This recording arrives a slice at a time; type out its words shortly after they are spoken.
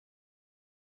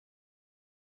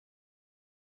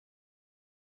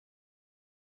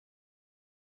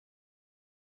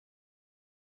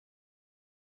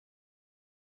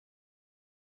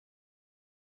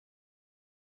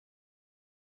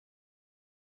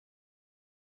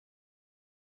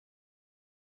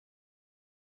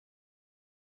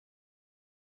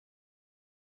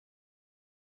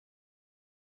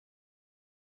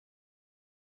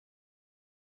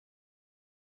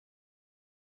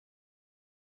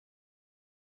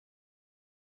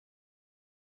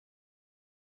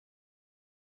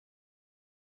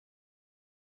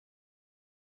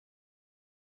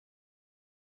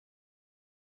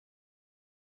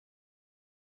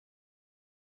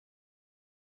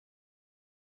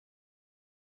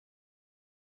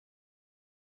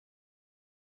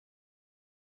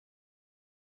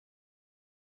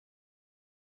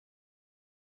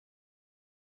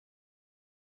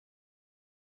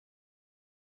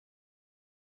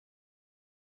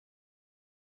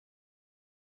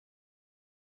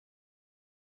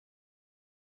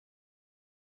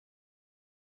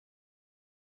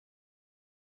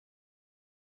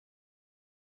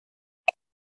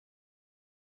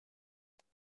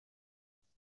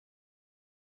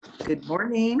Good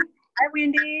morning. Hi,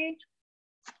 Wendy.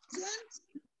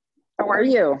 How are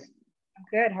you? I'm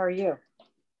good. How are you?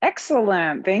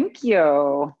 Excellent. Thank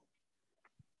you.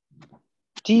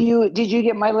 Did you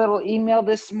get my little email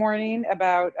this morning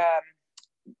about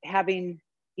having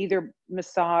either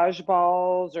massage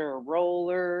balls or a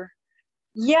roller?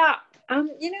 Yeah. I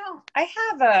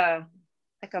have a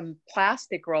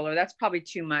plastic roller. That's probably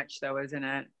too much, though, isn't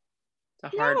it?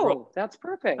 It's a hard roller. That's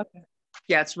perfect. Okay.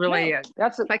 Yeah, it's really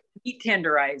that's like a heat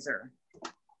tenderizer.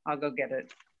 I'll go get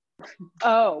it.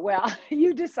 Oh, well,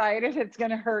 you decide if it's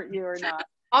going to hurt you or not.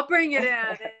 I'll bring it in,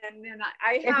 and then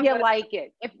I have. If you like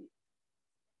it. If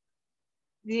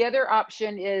the other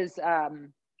option is, I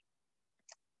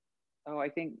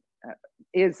think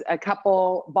is a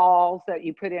couple balls that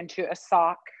you put into a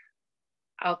sock.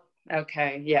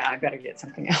 Okay. Yeah, I better get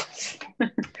something else.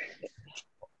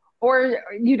 Or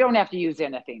you don't have to use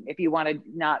anything if you want to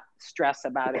not stress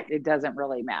about it. It doesn't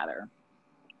really matter.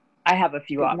 I have a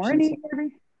few options. Good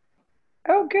morning.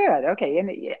 Oh, good. Okay.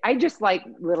 And I just like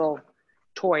little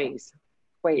toys.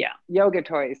 Yoga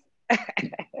toys.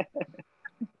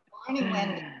 Morning,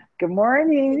 Wendy. Good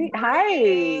morning. Good morning.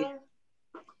 Hi.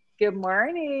 Good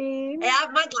morning. I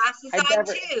have my glasses on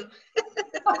too.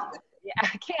 Yeah,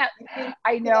 I can't.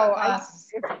 I know.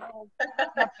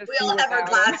 We all have our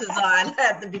glasses on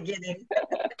at the beginning.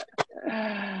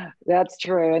 That's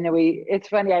true. And then it's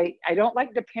funny. I don't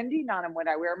like depending on them when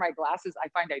I wear my glasses. I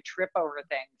find I trip over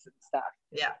things and stuff.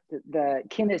 Yeah. The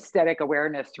kinesthetic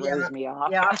awareness throws me off.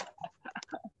 Yeah.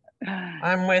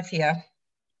 I'm with you.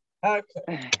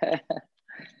 Okay.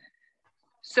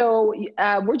 So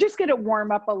we're just going to warm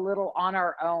up a little on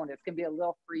our own. It's going to be a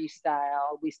little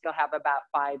freestyle. We still have about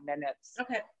 5 minutes.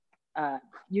 Okay.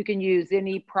 You can use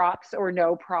any props or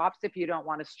no props if you don't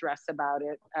want to stress about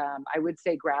it. I would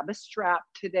say grab a strap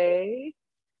today.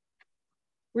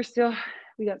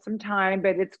 We got some time,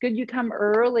 but it's good you come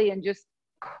early and just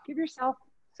give yourself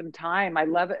some time. I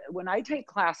love it. When I take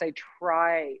class, I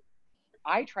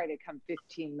try to come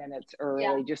 15 minutes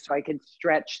early just so I can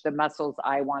stretch the muscles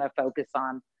I want to focus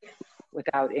on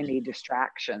without any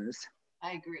distractions.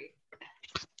 I agree.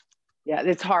 Yeah,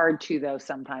 it's hard too, though,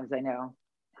 sometimes, I know.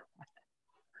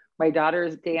 My daughter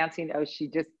is dancing. Oh, she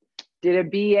just did a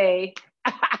BA.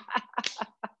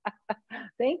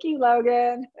 Thank you,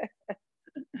 Logan.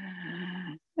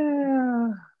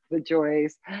 Oh, the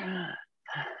joys.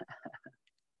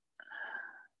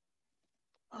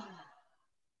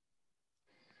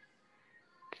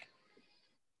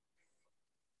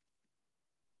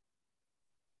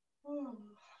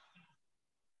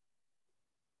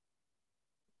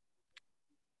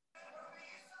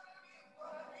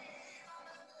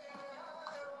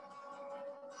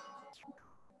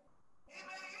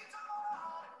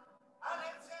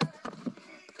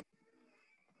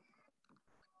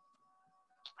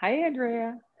 Hi,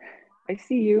 Andrea. I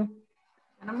see you.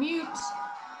 And I'm mute.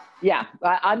 Yeah,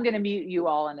 I'm going to mute you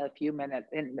all in a few minutes,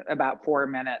 in about 4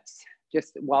 minutes.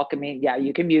 Just welcoming. Yeah,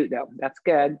 you can mute though. That's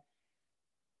good.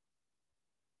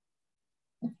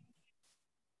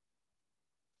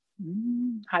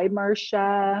 Hi,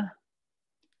 Marcia.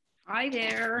 Hi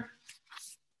there.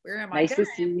 Where am I? Nice to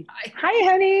see you. Hi.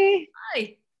 Hi, honey.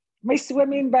 Hi. My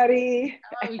swimming buddy.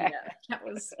 Oh, yeah. That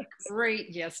was great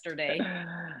yesterday.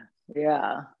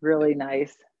 Yeah, really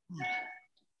nice.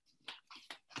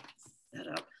 Set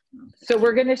up. So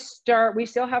we're going to start. We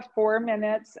still have 4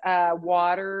 minutes.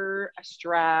 Water, a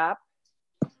strap,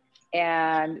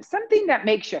 and something that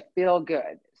makes you feel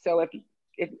good. So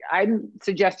if I'm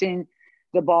suggesting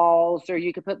the balls, or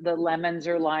you could put the lemons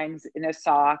or limes in a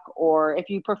sock, or if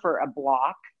you prefer a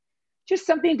block, just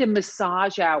something to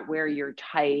massage out where you're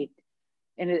tight.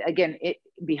 And again,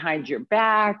 behind your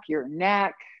back, your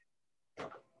neck,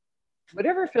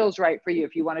 whatever feels right for you.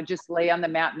 If you want to just lay on the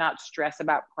mat, not stress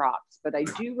about props, but I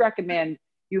do recommend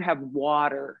you have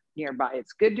water nearby.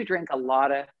 It's good to drink a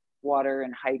lot of water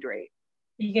and hydrate.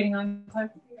 Are you getting on? Oh,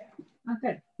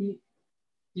 good.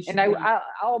 And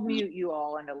I'll mute you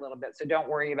all in a little bit, so don't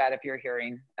worry about if you're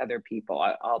hearing other people.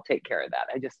 I'll take care of that.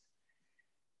 I just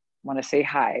want to say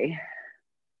hi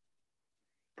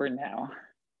for now.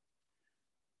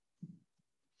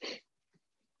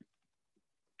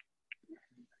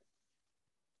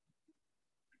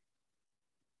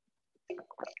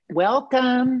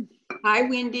 Welcome. Hi,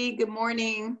 Wendy. Good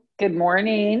morning. Good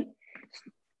morning.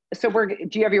 So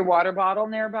do you have your water bottle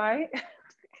nearby?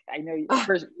 I know you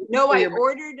first. No, I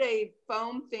ordered a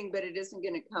foam thing, but it isn't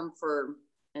going to come for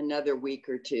another week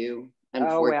or two.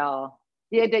 Oh, well.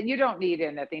 Yeah, you don't need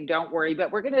anything. Don't worry.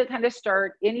 But we're going to kind of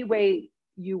start any way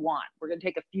you want. We're going to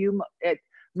take a few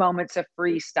moments of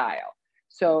freestyle.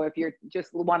 So if you're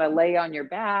just want to lay on your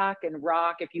back and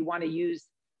rock, if you want to use,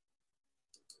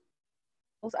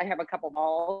 I have a couple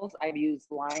balls. I've used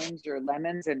limes or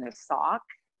lemons in a sock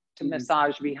to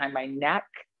massage behind my neck.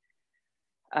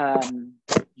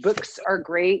 Books are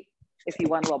great if you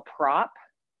want a little prop.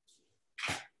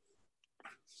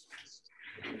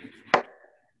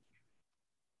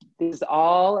 This is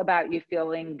all about you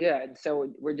feeling good. So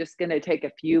we're just going to take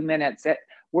a few minutes.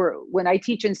 When I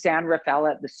teach in San Rafael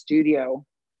at the studio,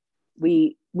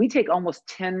 we take almost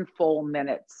 10 full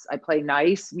minutes. I play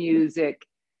nice music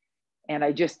and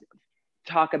I just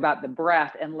talk about the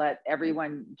breath and let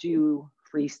everyone do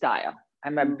freestyle.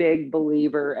 I'm a big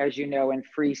believer, as you know, in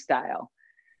freestyle,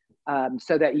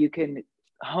 so that you can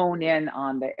hone in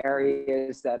on the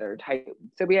areas that are tight.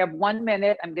 So we have 1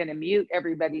 minute. I'm going to mute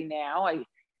everybody now.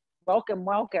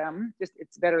 Welcome. Just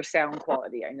it's better sound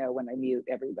quality, I know, when I mute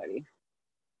everybody.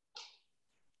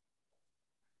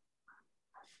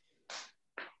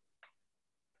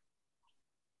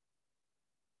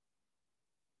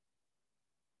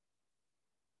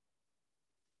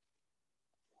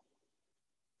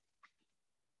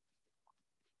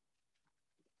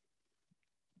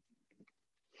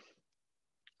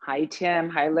 Hi, Tim.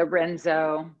 Hi,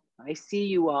 Lorenzo. I see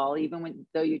you all, even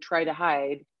though you try to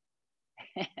hide.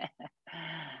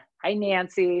 Hi,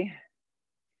 Nancy.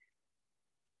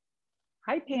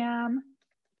 Hi, Pam.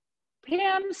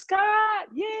 Pam Scott.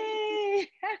 Yay.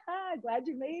 Glad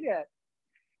you made it.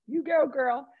 You go,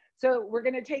 girl. So we're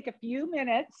going to take a few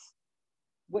minutes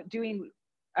doing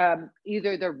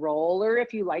either the roller,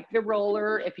 if you like the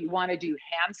roller, if you want to do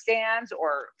handstands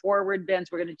or forward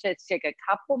bends. We're going to just take a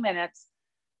couple minutes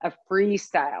of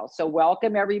freestyle. So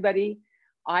welcome, everybody.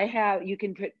 You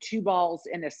can put 2 balls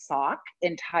in a sock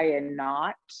and tie a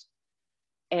knot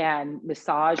and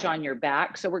massage on your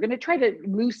back. So we're going to try to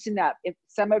loosen up. If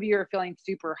some of you are feeling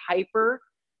super hyper,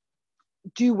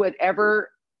 do whatever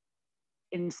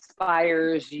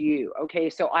inspires you.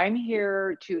 Okay, so I'm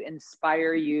here to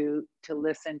inspire you to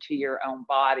listen to your own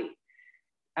body.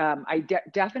 I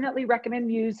definitely recommend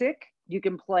music. You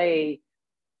can play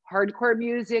hardcore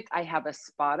music. I have a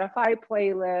Spotify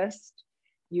playlist.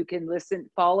 You can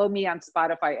follow me on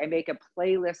Spotify. I make a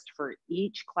playlist for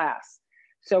each class.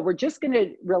 So we're just going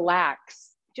to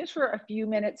relax just for a few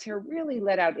minutes here, really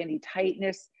let out any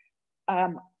tightness.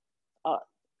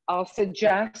 I'll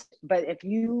suggest, but if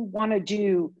you want to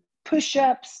do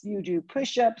push-ups, you do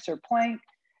push-ups or plank,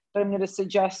 but I'm going to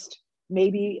suggest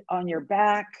maybe on your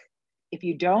back. If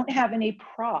you don't have any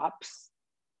props,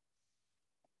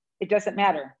 it doesn't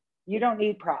matter. You don't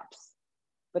need props,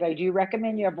 but I do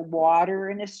recommend you have water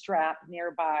and a strap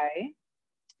nearby.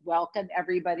 Welcome,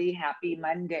 everybody. Happy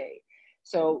Monday.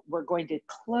 So we're going to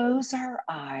close our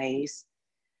eyes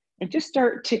and just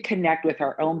start to connect with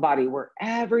our own body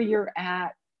wherever you're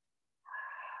at.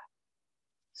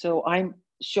 So I'm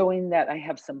showing that I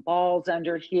have some balls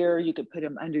under here. You could put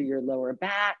them under your lower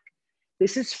back.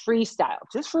 This is freestyle,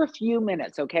 just for a few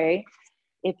minutes, okay?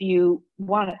 If you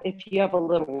have a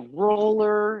little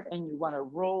roller and you want to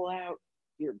roll out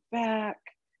your back,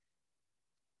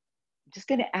 I'm just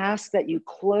going to ask that you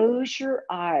close your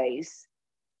eyes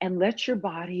and let your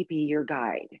body be your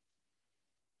guide.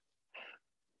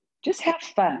 Just have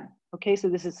fun, okay? So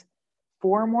this is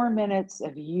 4 more minutes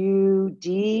of you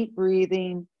deep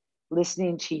breathing,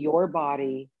 listening to your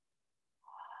body.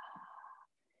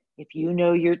 If you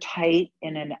know you're tight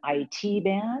in an IT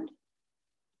band,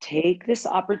 take this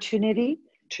opportunity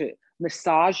to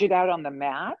massage it out on the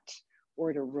mat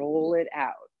or to roll it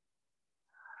out.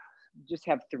 Just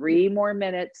have 3 more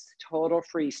minutes, total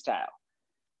freestyle.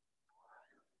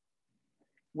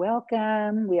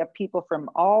 Welcome. We have people from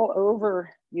all over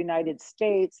United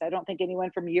States. I don't think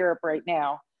anyone from Europe right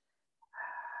now,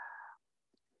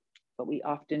 but we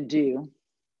often do.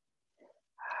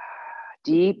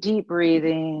 Deep, deep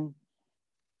breathing.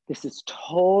 This is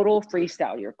total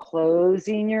freestyle. You're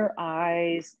closing your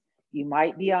eyes. You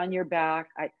might be on your back.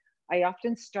 I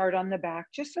often start on the back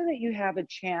just so that you have a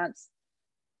chance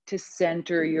to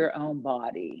center your own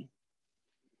body.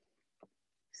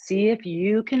 See if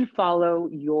you can follow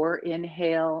your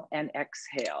inhale and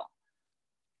exhale.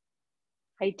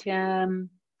 Hi,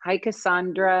 Tim. Hi,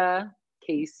 Cassandra.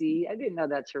 Casey. I didn't know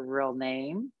that's your real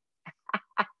name.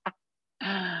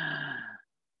 Hi,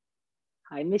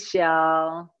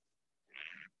 Michelle.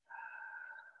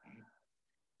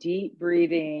 Deep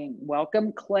breathing.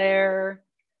 Welcome, Claire.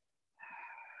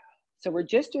 So we're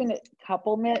just doing a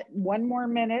couple minutes, 1 more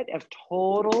minute of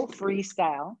total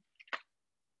freestyle,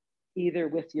 either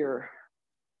with your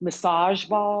massage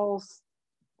balls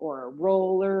or a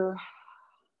roller.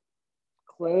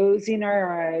 closing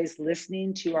our eyes,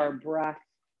 listening to our breath.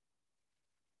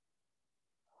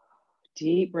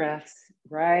 Deep breaths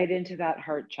right into that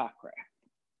heart chakra.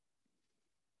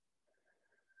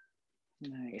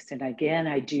 Nice. And again,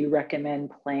 I do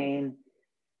recommend playing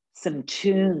some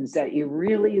tunes that you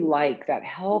really like that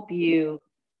help you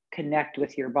connect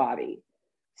with your body.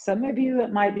 Some of you,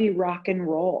 it might be rock and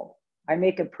roll. I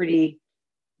make a pretty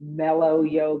mellow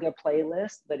yoga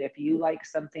playlist, but if you like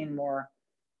something more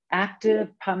active,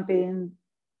 pumping,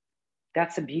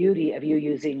 that's the beauty of you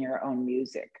using your own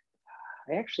music.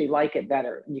 I actually like it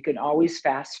better. You can always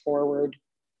fast forward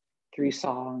through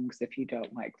songs if you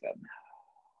don't like them.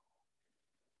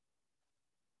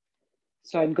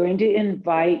 So I'm going to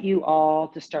invite you all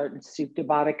to start in Supta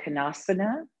Baddha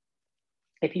Konasana.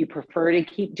 If you prefer to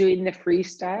keep doing the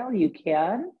freestyle, you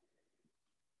can.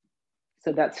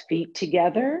 So that's feet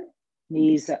together,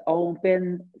 knees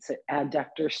open, it's an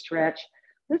adductor stretch.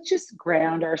 Let's just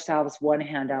ground ourselves, one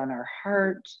hand on our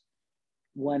heart,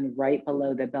 one right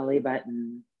below the belly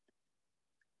button.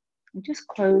 And just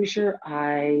close your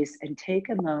eyes and take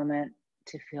a moment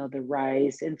to feel the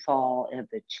rise and fall of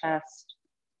the chest.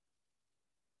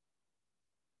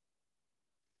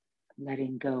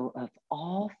 Letting go of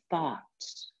all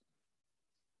thoughts.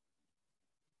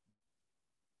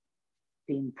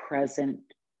 Being present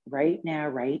right now,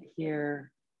 right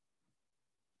here,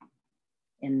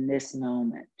 in this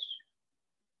moment.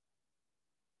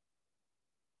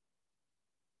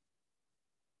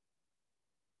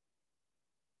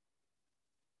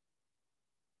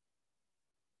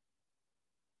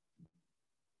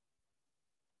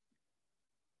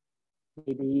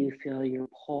 Maybe you feel your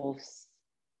pulse.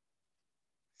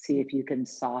 See if you can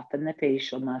soften the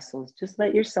facial muscles. Just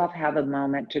let yourself have a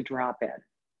moment to drop in.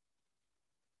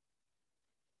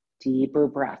 Deeper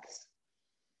breaths.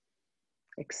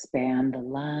 Expand the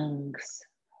lungs.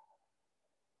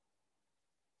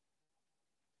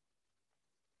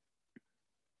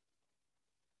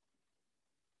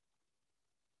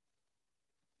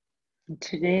 And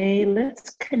today,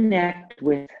 let's connect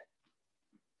with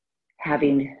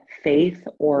having faith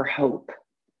or hope.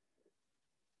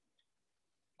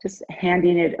 Just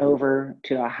handing it over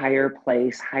to a higher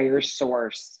place, higher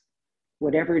source,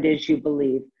 whatever it is you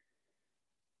believe,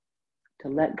 to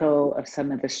let go of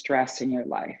some of the stress in your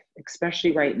life,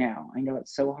 especially right now. I know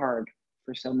it's so hard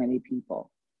for so many people.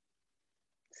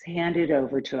 Just hand it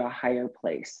over to a higher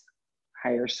place,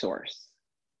 higher source.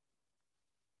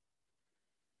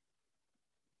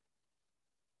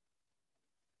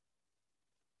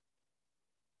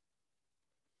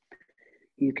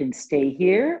 You can stay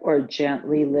here or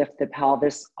gently lift the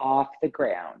pelvis off the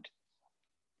ground.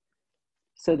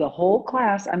 So the whole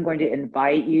class, I'm going to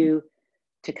invite you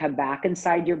to come back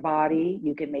inside your body.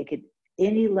 You can make it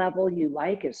any level you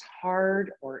like, as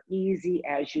hard or easy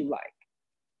as you like.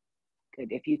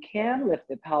 Good. If you can, lift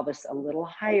the pelvis a little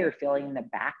higher, feeling the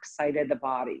back side of the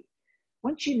body.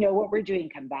 Once you know what we're doing,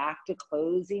 come back to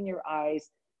closing your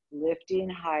eyes, lifting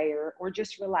higher, or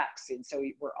just relaxing. So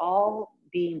we're all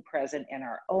being present in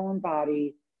our own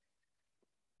body.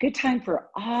 Good time for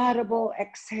audible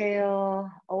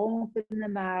exhale. Open the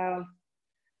mouth.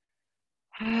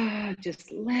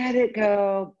 Just let it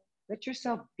go. Let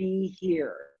yourself be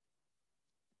here.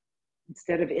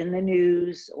 Instead of in the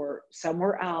news or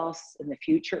somewhere else in the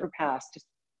future or past, just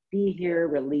be here,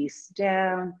 release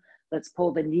down. Let's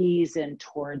pull the knees in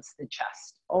towards the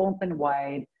chest. Open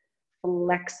wide,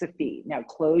 flex the feet. Now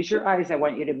close your eyes. I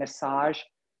want you to massage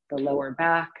the lower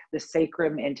back, the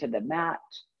sacrum into the mat.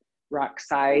 Rock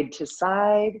side to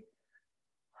side.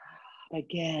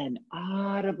 Again,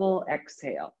 audible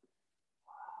exhale.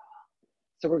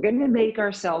 So we're going to make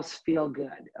ourselves feel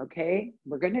good, okay?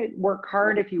 We're going to work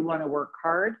hard if you want to work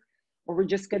hard, or we're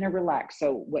just going to relax.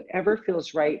 So whatever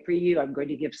feels right for you, I'm going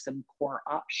to give some core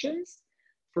options.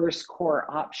 First core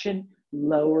option,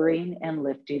 lowering and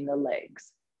lifting the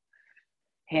legs.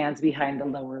 Hands behind the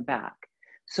lower back.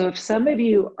 So if some of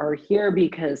you are here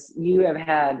because you have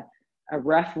had a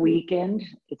rough weekend,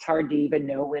 it's hard to even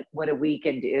know what a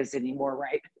weekend is anymore,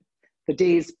 right? The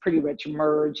days pretty much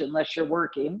merge unless you're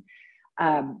working.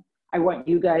 I want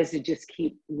you guys to just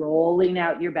keep rolling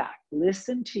out your back.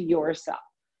 Listen to yourself.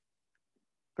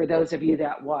 For those of you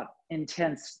that want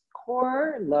intense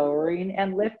core, lowering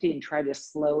and lifting, try to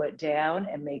slow it down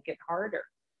and make it harder.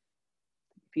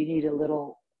 If you need a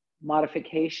little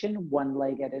modification, one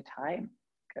leg at a time.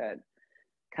 Good.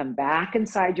 Come back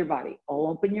inside your body.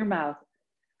 Open your mouth.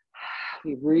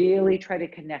 We really try to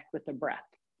connect with the breath.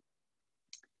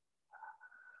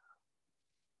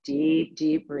 Deep,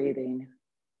 deep breathing.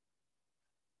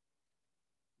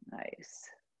 Nice.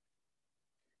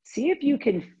 See if you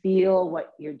can feel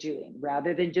what you're doing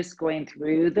rather than just going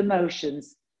through the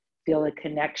motions. Feel a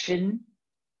connection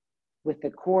with the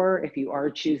core. If you are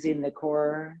choosing the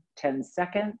core, 10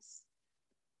 seconds.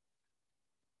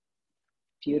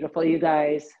 Beautiful, you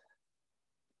guys.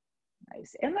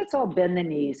 Nice. And let's all bend the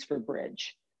knees for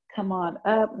bridge. Come on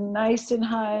up nice and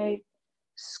high.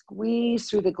 Squeeze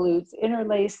through the glutes.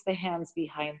 Interlace the hands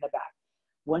behind the back.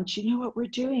 Once you know what we're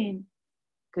doing,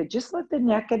 good. Just let the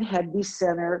neck and head be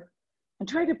centered and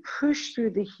try to push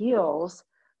through the heels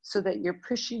so that you're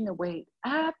pushing the weight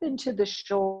up into the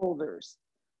shoulders.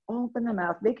 Open the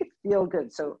mouth, make it feel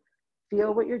good. So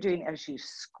feel what you're doing as you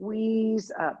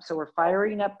squeeze up. So we're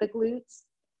firing up the glutes,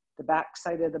 the back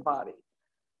side of the body.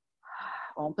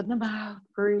 Open the mouth,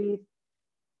 breathe.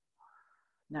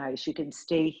 Nice, you can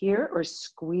stay here or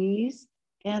squeeze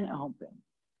and open.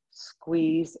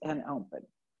 Squeeze and open.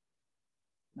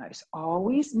 Nice,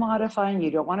 always modifying. You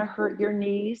don't want to hurt your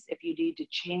knees. If you need to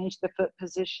change the foot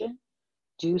position,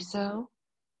 do so.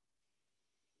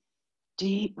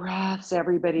 Deep breaths,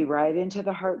 everybody, right into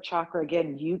the heart chakra.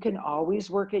 Again, you can always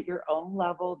work at your own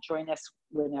level. Join us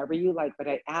whenever you like, but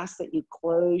I ask that you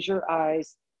close your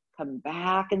eyes, come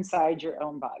back inside your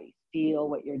own body. Feel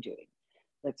what you're doing.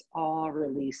 Let's all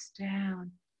release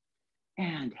down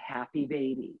and happy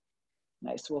baby.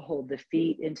 Nice, we'll hold the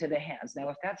feet into the hands. Now,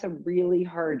 if that's a really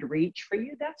hard reach for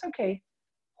you, that's okay.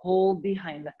 Hold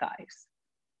behind the thighs.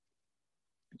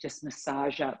 Just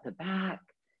massage out the back.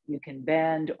 You can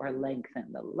bend or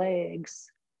lengthen the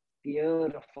legs.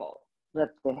 Beautiful. Let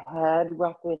the head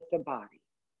rock with the body.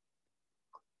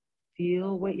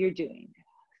 Feel what you're doing.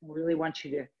 I really want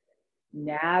you to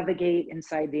navigate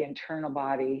inside the internal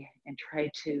body and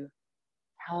try to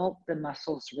help the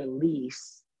muscles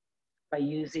release by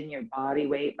using your body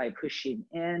weight, by pushing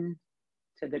in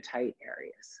to the tight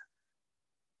areas.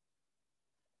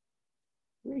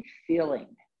 Really feeling,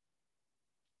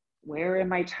 where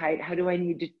am I tight? How do I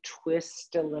need to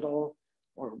twist a little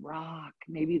or rock?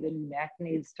 Maybe the neck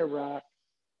needs to rock.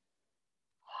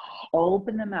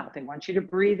 Open the mouth. I want you to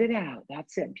breathe it out.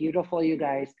 That's it. Beautiful, you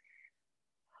guys.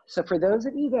 So for those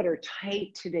of you that are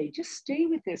tight today, just stay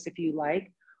with this if you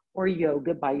like, or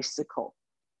yoga bicycle.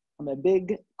 I'm a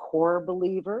big core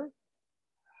believer.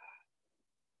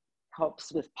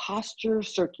 Helps with posture,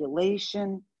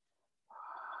 circulation,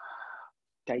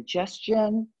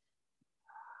 digestion.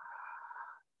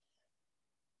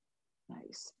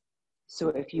 Nice. So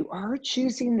if you are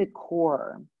choosing the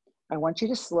core, I want you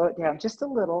to slow it down just a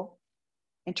little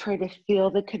and try to feel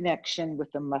the connection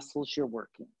with the muscles you're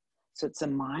working. So it's a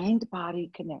mind-body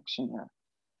connection here.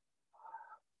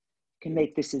 You can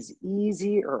make this as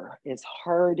easy or as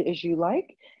hard as you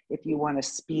like. If you want to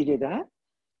speed it up,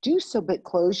 do so, but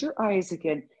close your eyes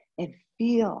again and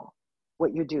feel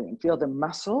what you're doing. Feel the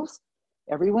muscles.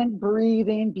 Everyone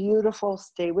breathing, beautiful.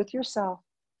 Stay with yourself.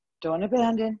 Don't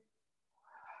abandon.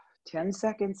 10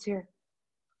 seconds here.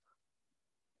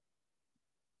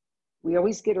 We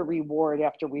always get a reward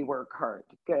after we work hard.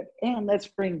 Good. And let's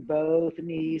bring both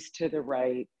knees to the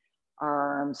right,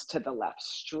 arms to the left.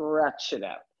 Stretch it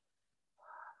out.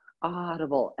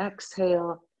 Audible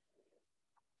exhale.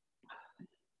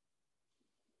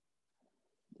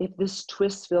 If this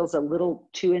twist feels a little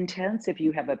too intense, if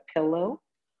you have a pillow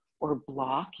or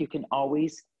block, you can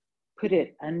always put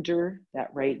it under that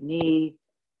right knee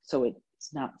so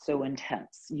it's not so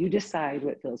intense. You decide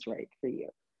what feels right for you.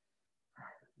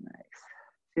 Nice.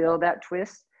 Feel that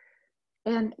twist.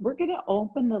 And we're going to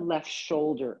open the left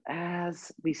shoulder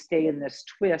as we stay in this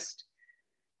twist.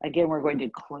 Again, we're going to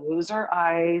close our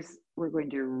eyes. We're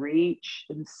going to reach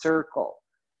and circle.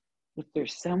 If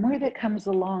there's somewhere that comes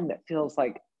along that feels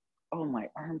like, oh, my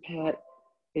armpit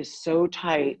is so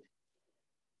tight,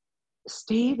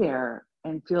 stay there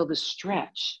and feel the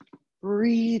stretch.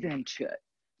 Breathe into it.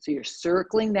 So you're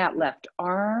circling that left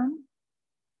arm,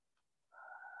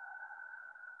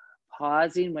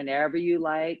 pausing whenever you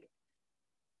like.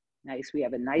 Nice. We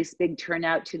have a nice big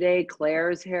turnout today.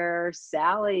 Claire's here.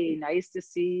 Sally, nice to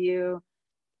see you.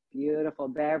 Beautiful.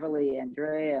 Beverly,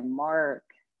 Andrea, Mark.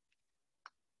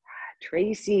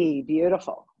 Tracy,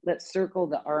 beautiful. Let's circle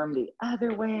the arm the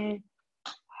other way.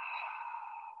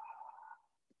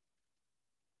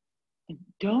 And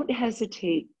don't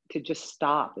hesitate to just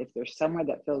stop if there's somewhere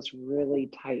that feels really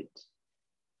tight.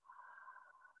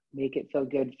 Make it feel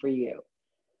good for you.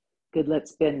 Good,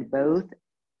 let's bend both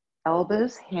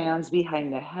elbows, hands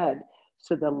behind the head.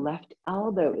 So the left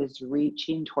elbow is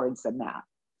reaching towards the mat.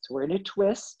 So we're in a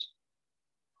twist.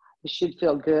 This should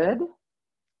feel good.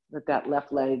 Let that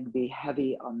left leg be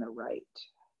heavy on the right.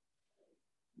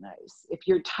 Nice. If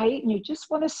you're tight and you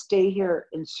just want to stay here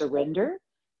and surrender,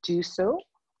 do so.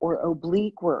 or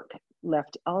oblique work,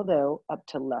 left elbow up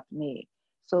to left knee.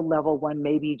 So level 1,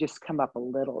 maybe you just come up a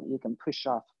little. You can push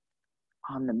off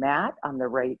on the mat on the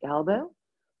right elbow.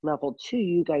 Level 2,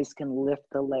 you guys can lift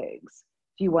the legs.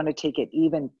 If you want to take it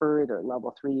even further,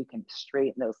 level 3, you can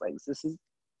straighten those legs. This is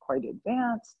quite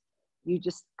advanced. You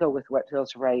just go with what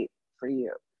feels right for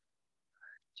you.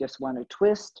 Just want to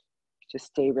twist, just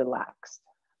stay relaxed.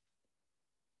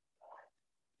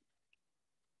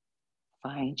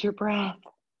 Find your breath.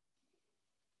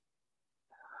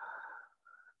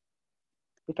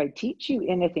 If I teach you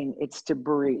anything, it's to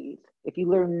breathe. If you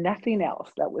learn nothing else,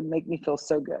 that would make me feel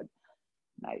so good.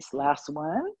 Nice, last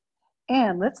one.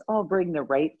 And let's all bring the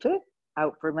right foot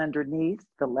out from underneath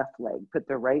the left leg. Put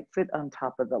the right foot on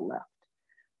top of the left.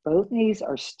 Both knees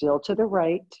are still to the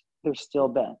right. They're still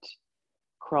bent.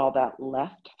 Crawl that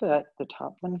left foot, the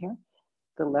top one here,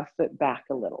 the left foot back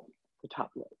a little, the top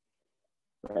leg.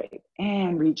 Right,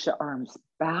 and reach the arms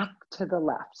back to the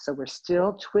left. So we're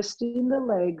still twisting the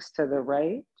legs to the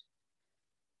right.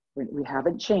 We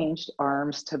haven't changed,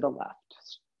 arms to the left.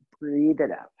 Breathe it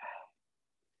out.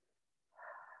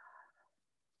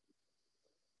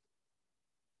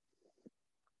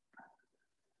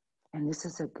 And this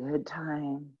is a good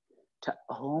time to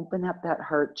open up that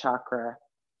heart chakra.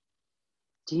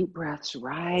 Deep breaths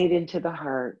right into the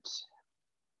heart.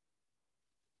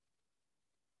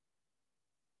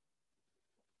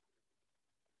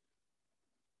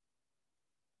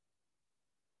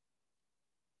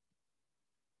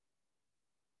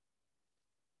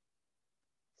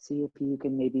 See if you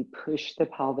can maybe push the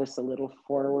pelvis a little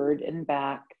forward and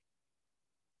back.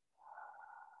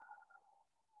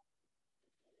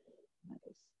 Nice.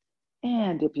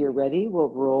 And if you're ready, we'll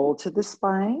roll to the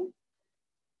spine.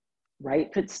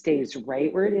 Right foot stays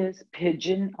right where it is,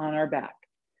 pigeon on our back.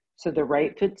 So the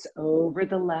right foot's over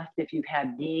the left. If you've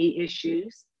had knee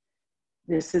issues,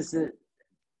 this is a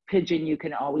pigeon you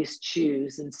can always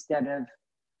choose instead of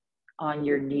on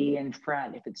your knee in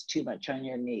front if it's too much on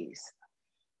your knees.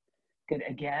 Good,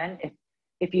 again,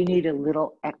 if you need a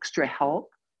little extra help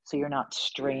so you're not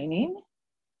straining,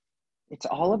 it's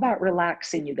all about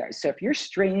relaxing, you guys. So if you're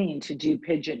straining to do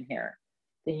pigeon here,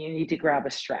 then you need to grab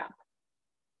a strap.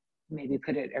 Maybe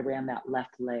put it around that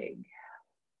left leg.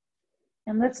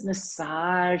 And let's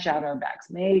massage out our backs.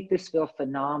 Make this feel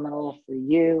phenomenal for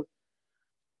you.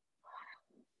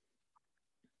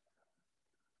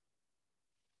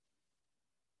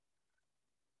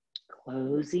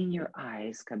 Closing your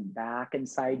eyes, come back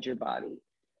inside your body.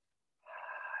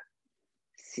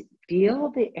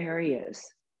 Feel the areas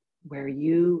where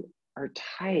you are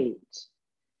tight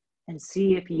and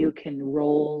see if you can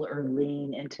roll or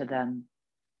lean into them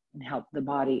and help the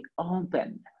body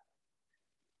open.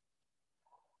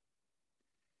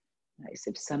 Nice.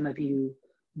 If some of you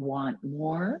want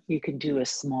more, you can do a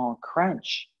small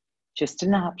crunch, just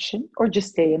an option, or just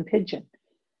stay in pigeon.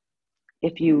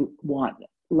 If you want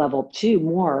level 2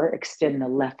 more, extend the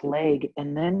left leg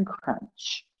and then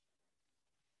crunch.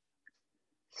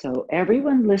 So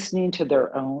everyone listening to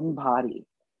their own body.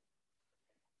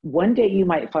 One day you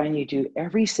might find you do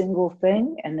every single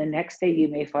thing, and the next day you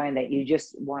may find that you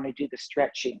just want to do the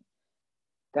stretching.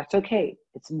 That's okay.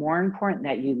 It's more important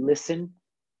that you listen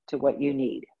to what you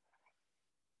need.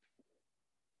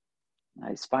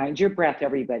 Nice. Find your breath,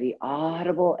 everybody.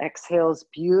 Audible exhales.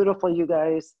 Beautiful, you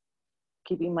guys.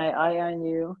 Keeping my eye on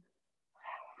you.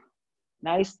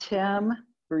 Nice, Tim.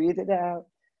 Breathe it out.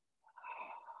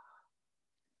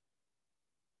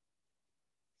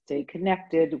 Stay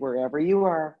connected wherever you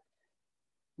are.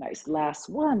 Nice. Last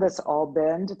one. Let's all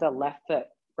bend the left foot.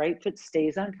 Right foot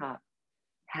stays on top.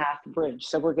 Half bridge.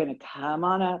 So we're going to come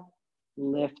on up,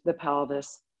 lift the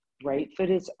pelvis. Right foot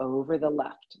is over the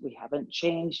left. We haven't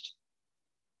changed.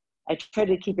 I try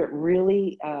to keep it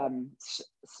really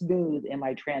smooth in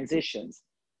my transitions.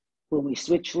 When we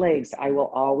switch legs, I will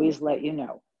always let you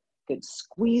know. Good.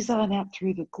 Squeeze on up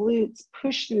through the glutes.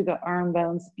 Push through the arm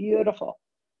bones. Beautiful.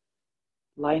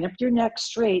 Line up your neck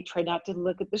straight. Try not to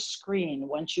look at the screen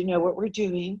once you know what we're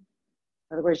doing.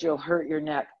 Otherwise, you'll hurt your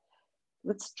neck.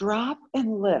 Let's drop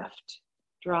and lift.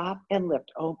 Drop and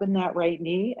lift. Open that right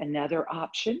knee. Another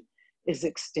option is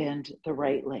extend the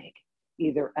right leg,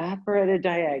 either up or at a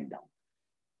diagonal.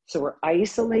 So we're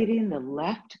isolating the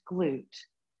left glute.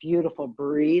 Beautiful.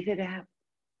 Breathe it out.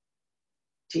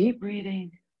 Deep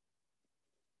breathing.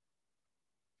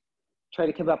 Try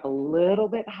to come up a little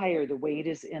bit higher. The weight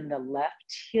is in the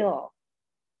left heel.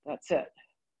 That's it.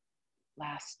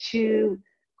 Last 2.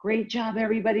 Great job,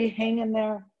 everybody. Hang in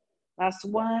there. Last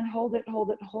 1. Hold it, hold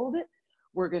it, hold it.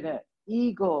 We're going to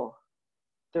eagle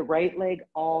the right leg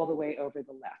all the way over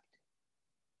the left.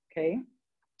 Okay?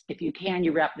 If you can,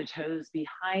 you wrap the toes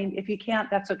behind. If you can't,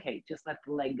 that's okay. Just let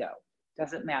the leg go.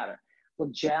 Doesn't matter. We'll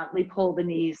gently pull the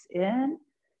knees in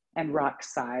and rock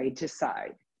side to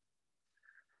side.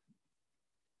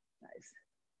 Nice.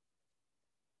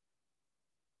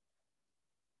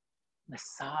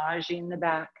 Massaging the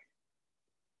back.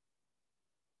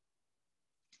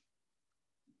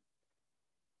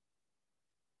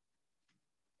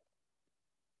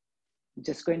 I'm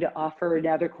just going to offer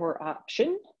another core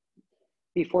option.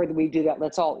 Before we do that,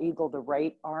 let's all eagle the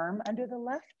right arm under the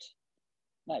left.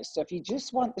 Nice. So if you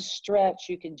just want the stretch,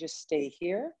 you can just stay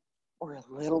here, or a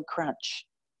little crunch.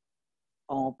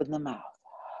 Open the mouth.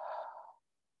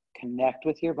 Connect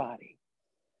with your body.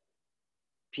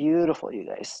 Beautiful, you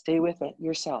guys. Stay with it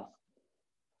yourself.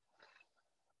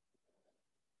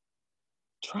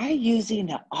 Try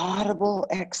using an audible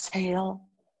exhale,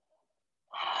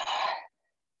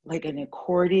 like an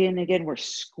accordion. Again, we're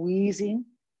squeezing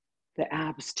the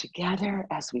abs together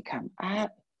as we come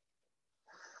up.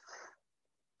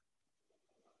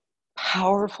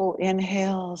 Powerful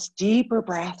inhales, deeper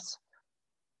breaths.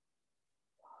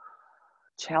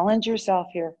 Challenge yourself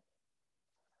here.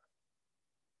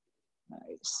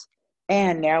 Nice.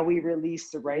 And now we release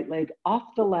the right leg off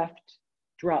the left.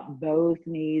 Drop both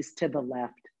knees to the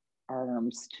left,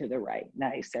 arms to the right.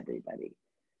 Nice, everybody.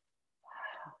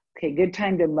 Okay, good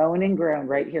time to moan and groan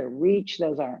right here. Reach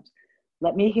those arms.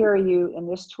 Let me hear you in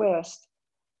this twist.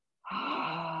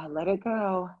 Let it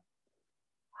go.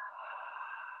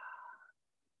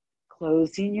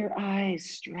 Closing your eyes,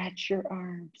 stretch your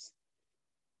arms.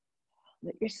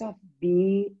 Let yourself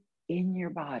be in your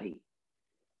body.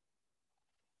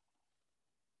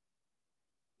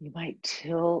 You might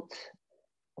tilt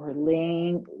or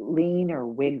lean or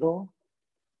wiggle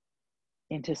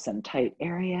into some tight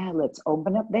area. Let's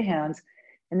open up the hands.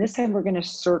 And this time we're going to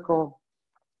circle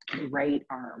the right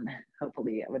arm.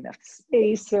 Hopefully you have enough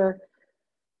space here.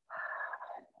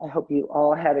 I hope you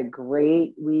all had a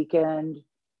great weekend.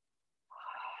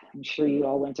 I'm sure you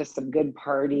all went to some good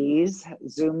parties,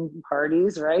 Zoom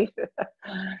parties, right?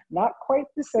 Not quite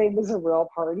the same as a real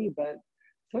party, but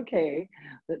it's okay.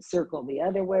 Let's circle the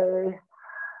other way.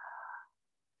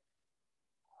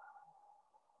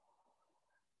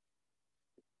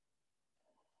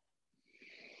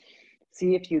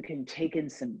 See if you can take in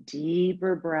some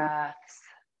deeper breaths.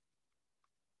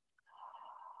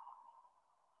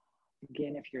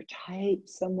 Again, if you're tight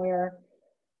somewhere,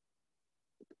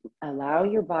 allow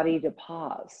your body to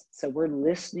pause. So we're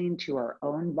listening to our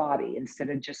own body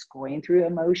instead of just going through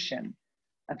emotion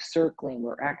of circling.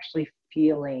 We're actually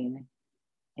feeling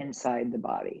inside the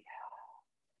body.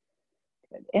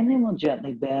 Good. And then we'll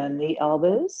gently bend the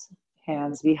elbows,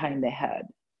 hands behind the head.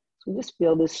 So just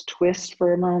feel this twist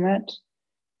for a moment.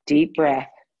 Deep breath.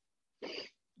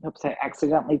 Oops, I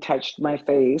accidentally touched my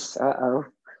face. Uh-oh.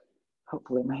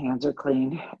 Hopefully my hands are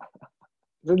clean.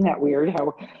 Isn't that weird?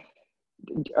 How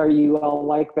are you all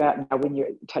like that now when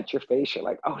you touch your face? You're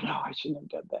like, oh no, I shouldn't have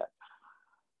done that.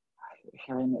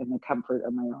 Here in the comfort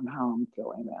of my own home,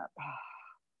 feeling that.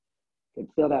 You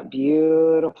can feel that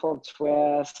beautiful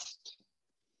twist.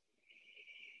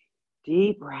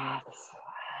 Deep breaths.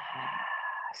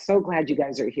 So glad you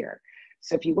guys are here.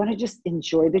 So if you want to just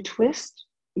enjoy the twist,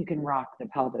 you can rock the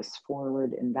pelvis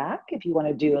forward and back. If you want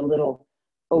to do a little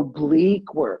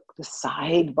oblique work, the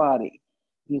side body,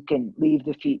 you can leave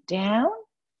the feet down.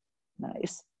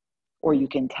 Nice. Or you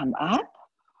can come up.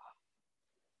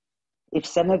 If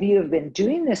some of you have been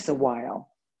doing this a while,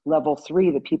 level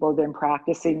 3, the people have been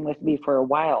practicing with me for a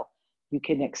while, you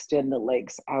can extend the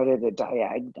legs out at a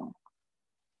diagonal.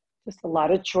 Just a lot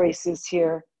of choices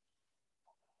here.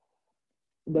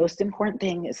 The most important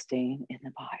thing is staying in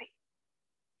the body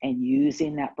and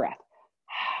using that breath.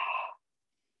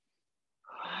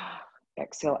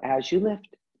 Exhale as you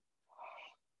lift.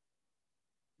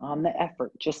 On the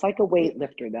effort, just like a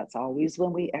weightlifter, that's always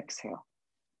when we exhale.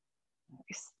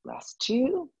 Nice. Last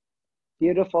 2.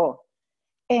 Beautiful.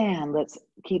 And let's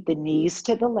keep the knees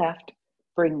to the left.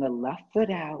 Bring the left foot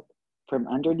out from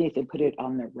underneath and put it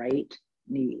on the right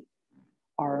knee.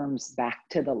 Arms back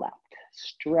to the left.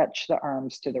 Stretch the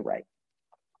arms to the right.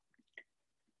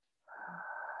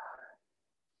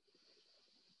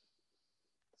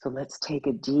 So let's take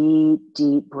a deep,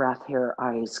 deep breath here,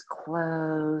 eyes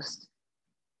closed.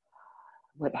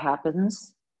 What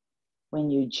happens when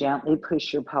you gently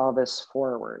push your pelvis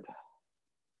forward,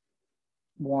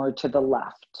 more to the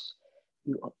left?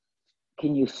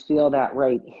 Can you feel that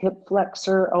right hip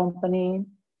flexor opening?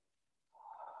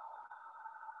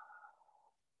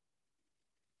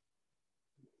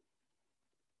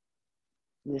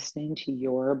 Listening to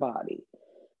your body.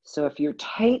 So if you're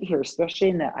tight here, especially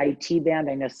in the IT band,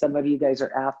 I know some of you guys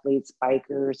are athletes,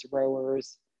 bikers,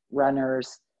 rowers,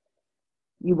 runners.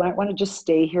 You might want to just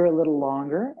stay here a little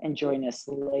longer and join us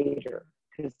later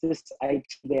because this IT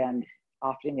band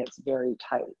often gets very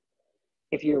tight.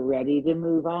 If you're ready to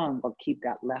move on, we'll keep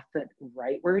that left foot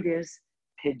right where it is,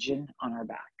 pigeon on our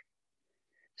back.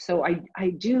 So I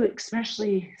do,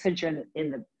 especially since you're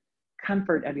in the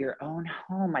comfort of your own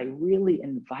home, I really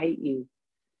invite you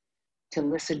to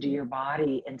listen to your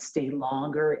body and stay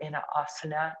longer in an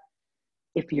asana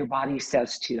if your body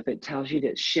says to. If it tells you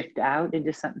to shift out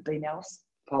into something else,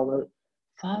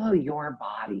 follow your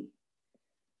body.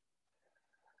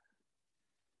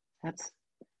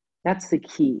 That's the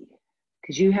key,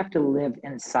 because you have to live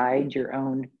inside your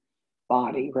own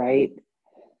body, right?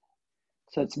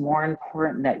 So it's more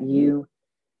important that you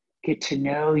get to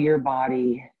know your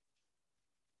body,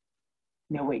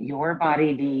 know what your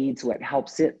body needs, what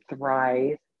helps it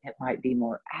thrive. It might be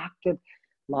more active.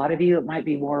 A lot of you, it might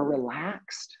be more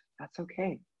relaxed. That's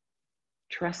okay.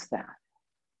 Trust that.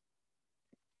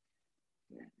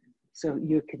 So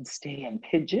you can stay in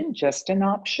pigeon, just an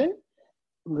option.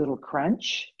 Little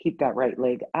crunch, keep that right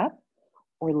leg up.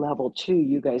 Or level 2,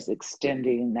 you guys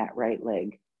extending that right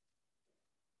leg.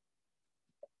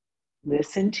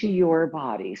 Listen to your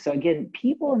body. So again,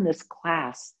 people in this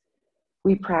class,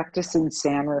 we practice in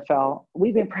San Rafael.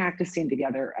 We've been practicing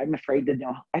together, I'm afraid to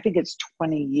know, I think it's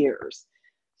 20 years.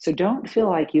 So don't feel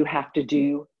like you have to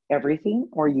do everything,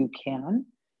 or you can.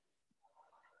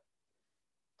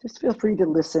 Just feel free to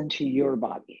listen to your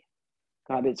body.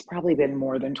 God, it's probably been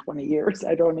more than 20 years.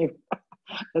 I don't even,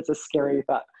 that's a scary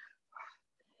thought.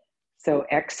 So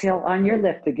exhale on your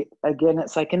lift. Again,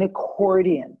 it's like an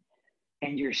accordion.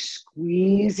 And you're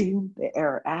squeezing the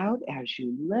air out as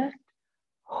you lift.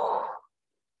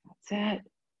 That's it.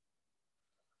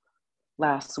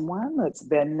 Last one. Let's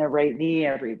bend the right knee,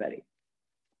 everybody.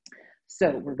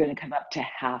 So we're going to come up to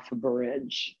half a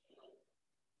bridge.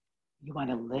 You want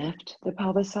to lift the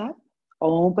pelvis up.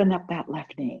 Open up that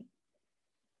left knee.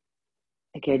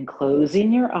 Again,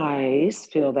 closing your eyes.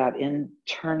 Feel that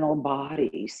internal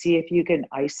body. See if you can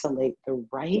isolate the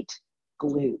right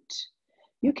glute.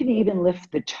 You can even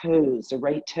lift the toes, the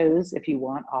right toes, if you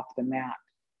want, off the mat.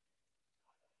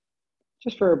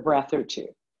 Just for a breath or two.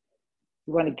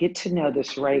 You want to get to know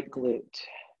this right glute.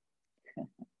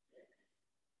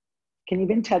 Can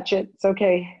even touch it. It's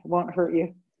okay. It won't hurt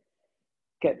you.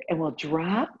 Good. And we'll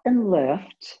drop and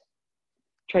lift,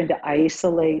 trying to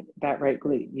isolate that right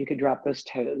glute. You can drop those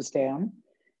toes down.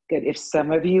 Good. If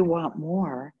some of you want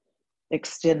more,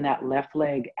 extend that left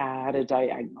leg at a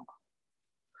diagonal.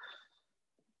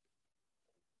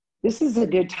 This is a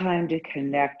good time to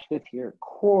connect with your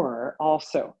core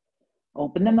also.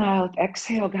 Open the mouth,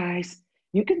 exhale, guys.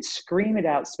 You can scream it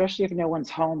out, especially if no one's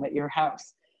home at your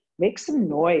house. Make some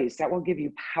noise, that will give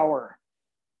you power.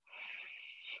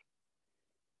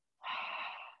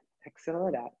 Exhale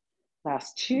it out.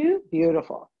 Last 2,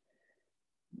 beautiful.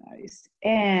 Nice.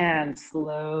 And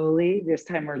slowly, this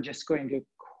time we're just going to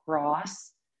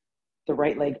cross the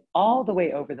right leg all the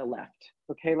way over the left.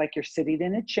 Okay, like you're sitting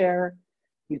in a chair.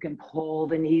 You can pull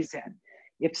the knees in.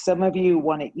 If some of you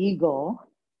want to eagle,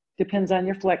 depends on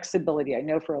your flexibility. I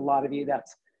know for a lot of you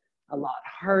that's a lot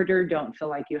harder. Don't feel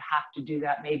like you have to do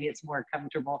that. Maybe it's more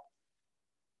comfortable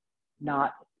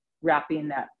not wrapping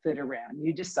that foot around.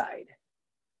 You decide.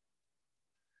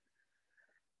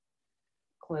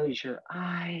 Close your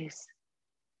eyes.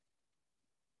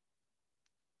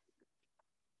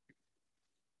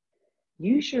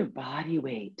 Use your body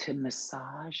weight to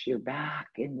massage your back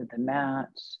into the mat.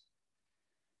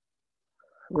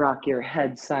 Rock your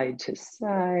head side to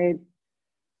side.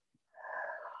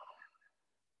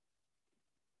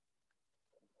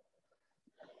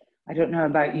 I don't know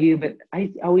about you, but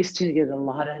I always tend to get a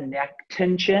lot of neck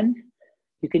tension.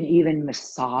 You can even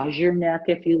massage your neck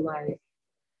if you like.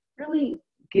 Really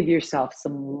give yourself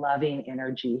some loving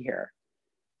energy here.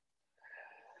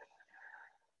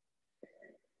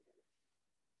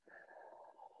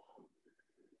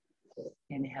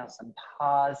 Inhale some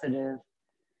positive,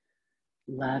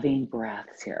 loving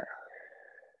breaths here.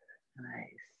 Nice.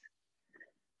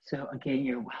 So again,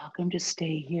 you're welcome to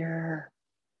stay here.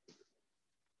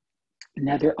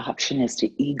 Another option is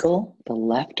to eagle the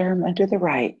left arm under the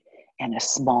right and a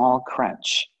small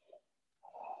crunch.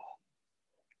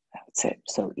 That's it.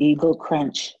 So eagle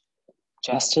crunch,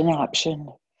 just an option.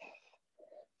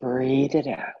 Breathe it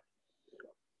out.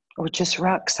 Or just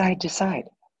rock side to side.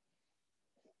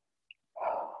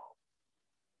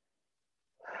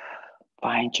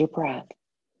 Find your breath.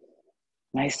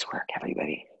 Nice work,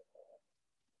 everybody.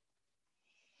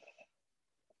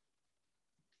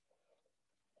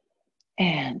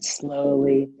 And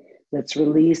slowly, let's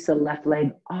release the left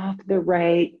leg off the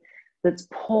right. Let's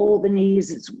pull the knees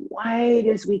as wide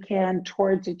as we can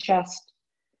towards the chest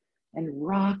and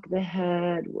rock the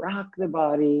head, rock the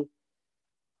body.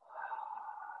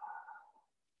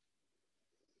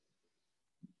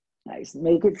 Nice.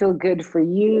 Make it feel good for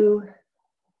you.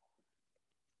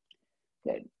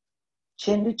 Good.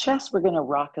 Chin to chest, we're going to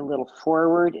rock a little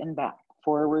forward and back,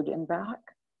 forward and back.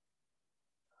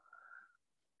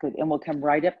 Good. And we'll come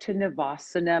right up to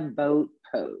Navasana boat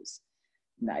pose.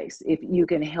 Nice. If you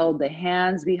can hold the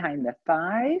hands behind the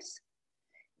thighs,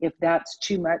 if that's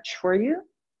too much for you,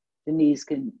 the knees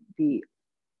can be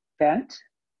bent,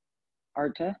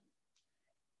 Arta.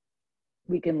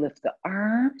 We can lift the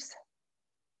arms.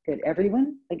 Good.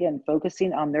 Everyone, again,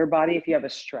 focusing on their body. If you have a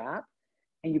strap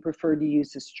and you prefer to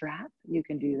use the strap, you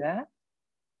can do that.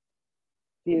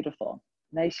 Beautiful.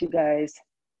 Nice, you guys.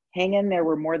 Hang in there.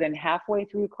 We're more than halfway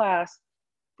through class.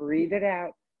 Breathe it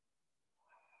out.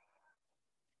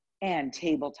 And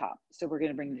tabletop. So we're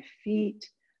going to bring the feet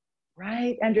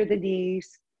right under the knees.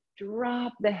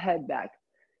 Drop the head back.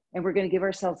 And we're going to give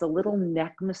ourselves a little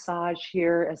neck massage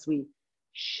here as we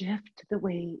shift the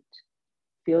weight.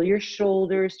 Feel your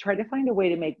shoulders. Try to find a way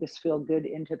to make this feel good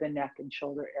into the neck and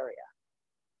shoulder area.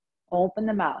 Open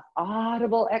the mouth.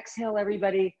 Audible exhale,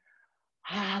 everybody.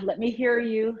 Let me hear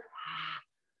you.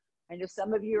 I know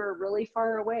some of you are really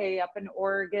far away up in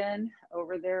Oregon,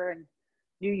 over there in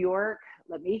New York.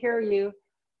 Let me hear you.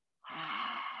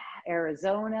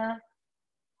 Arizona.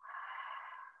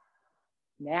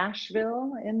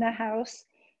 Nashville in the house.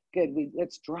 Good.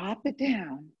 Let's drop it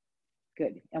down.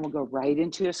 Good. And we'll go right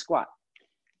into a squat.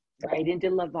 Right into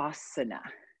Lavasana.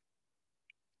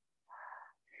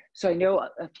 So I know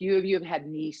a few of you have had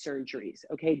knee surgeries.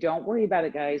 Okay, don't worry about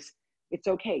it, guys. It's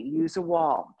okay. Use a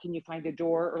wall. Can you find a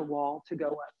door or wall to go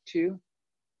up to?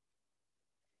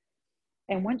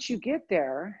 And once you get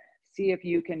there, see if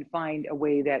you can find a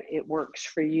way that it works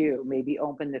for you. Maybe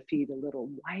open the feet a little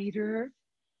wider.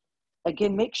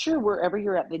 Again, make sure wherever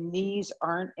you're at, the knees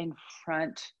aren't in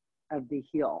front of the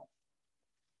heel.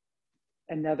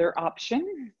 Another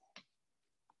option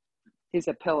is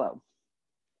a pillow.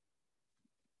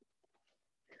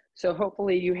 So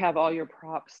hopefully you have all your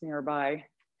props nearby.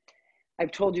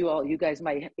 I've told you all, you guys,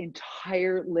 my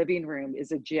entire living room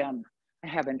is a gym. I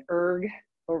have an erg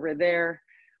over there,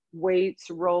 weights,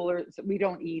 rollers. We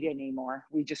don't eat anymore.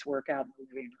 We just work out in the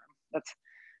living room. That's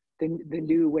the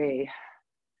new way.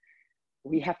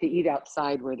 We have to eat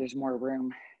outside where there's more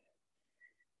room.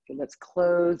 So let's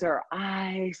close our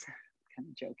eyes. Kind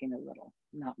of joking a little,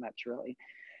 not much really.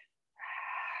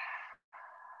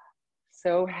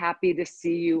 So happy to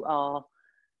see you all.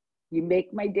 You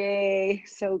make my day.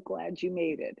 So glad you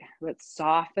made it. Let's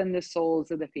soften the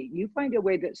soles of the feet. You find a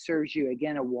way that serves you.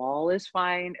 Again, a wall is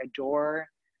fine, a door.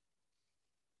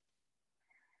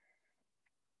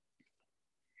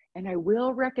 And I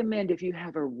will recommend, if you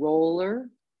have a roller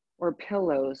or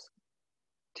pillows,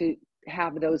 to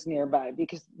have those nearby,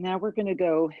 because now we're going to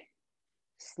go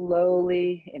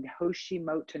slowly in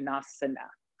Hoshimotonasana.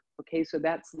 Okay, so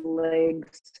that's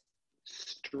legs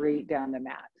straight down the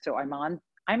mat. So I'm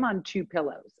on 2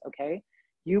 pillows, okay?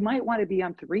 You might want to be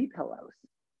on 3 pillows.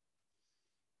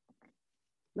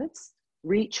 Let's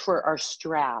reach for our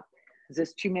strap. Is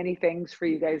this too many things for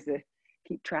you guys to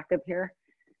keep track of here?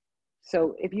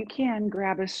 So if you can,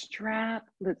 grab a strap.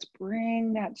 Let's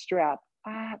bring that strap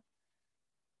up.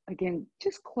 Again,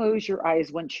 just close your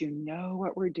eyes once you know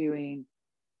what we're doing.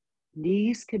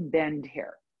 Knees can bend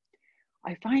here.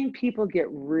 I find people get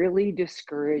really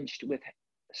discouraged with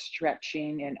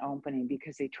stretching and opening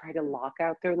because they try to lock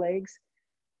out their legs.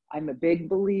 I'm a big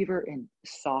believer in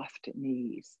soft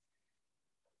knees.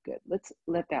 Good. Let's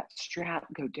let that strap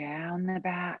go down the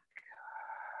back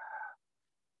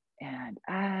and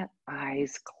up,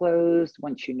 eyes closed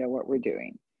once you know what we're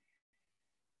doing.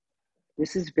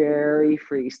 This is very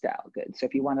freestyle. Good. So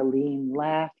if you want to lean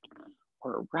left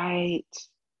or right,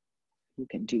 you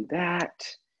can do that.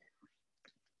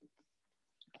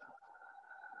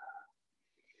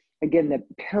 Again, the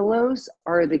pillows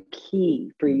are the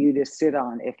key for you to sit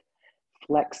on. If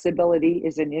flexibility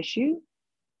is an issue,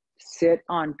 sit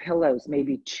on pillows,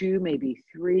 maybe 2, maybe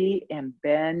 3, and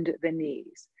bend the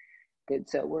knees. Good,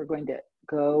 so we're going to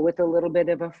go with a little bit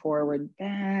of a forward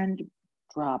bend,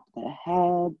 drop the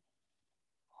head,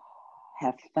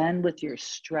 have fun with your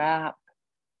strap.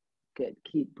 Good,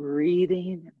 keep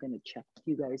breathing. I'm gonna check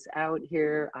you guys out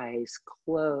here, eyes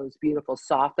closed, beautiful.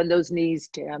 Soften those knees,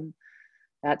 Tim.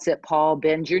 That's it, Paul.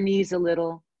 Bend your knees a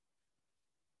little.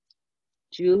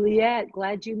 Juliet,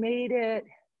 glad you made it.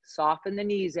 Soften the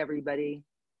knees, everybody.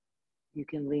 You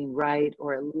can lean right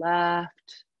or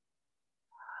left.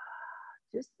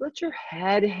 Just let your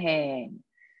head hang.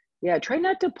 Yeah, try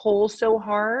not to pull so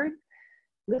hard.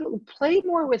 Play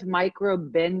more with micro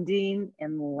bending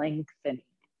and lengthening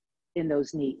in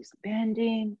those knees.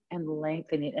 Bending and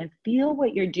lengthening, and feel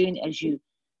what you're doing as you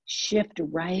shift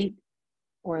right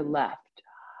or left.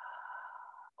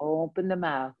 Open the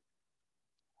mouth.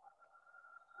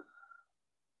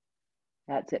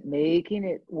 That's it, making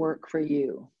it work for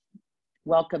you.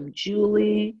 Welcome,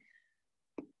 Julie,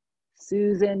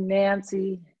 Susan,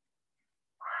 Nancy.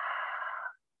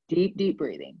 Deep, deep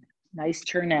breathing. Nice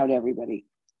turnout, everybody.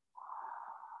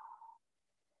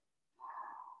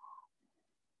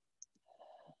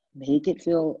 Make it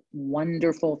feel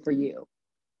wonderful for you.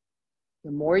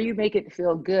 The more you make it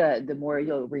feel good, the more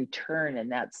you'll return,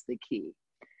 and that's the key.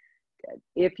 Good.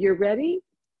 If you're ready,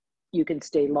 you can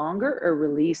stay longer or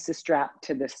release the strap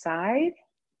to the side,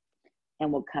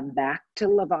 and we'll come back to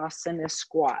Lavasana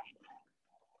squat.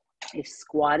 If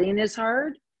squatting is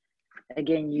hard,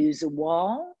 again, use a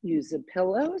wall, use the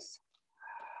pillows.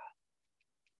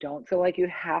 Don't feel like you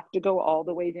have to go all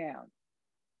the way down.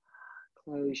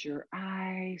 Close your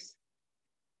eyes.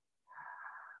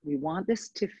 We want this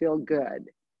to feel good.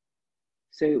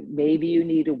 So maybe you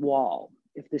need a wall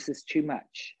if this is too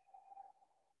much.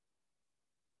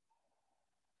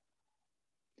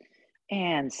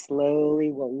 And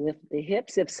slowly we'll lift the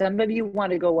hips. If some of you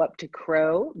want to go up to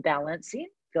crow, balancing,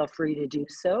 feel free to do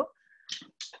so.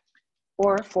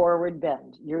 Or forward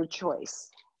bend, your choice.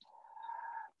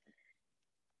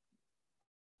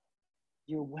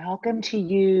 You're welcome to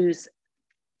use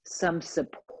some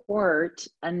support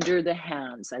under the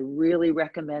hands. I really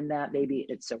recommend that. Maybe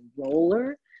it's a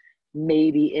roller,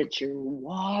 maybe it's your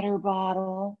water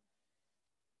bottle.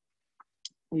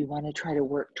 We want to try to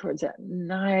work towards that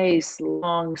nice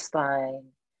long spine.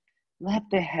 Let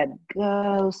the head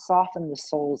go, soften the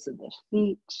soles of the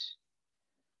feet.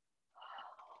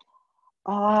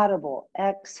 Audible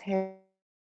exhale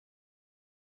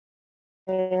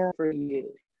for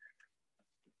you.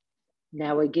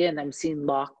 Now again, I'm seeing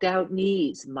locked out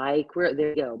knees, there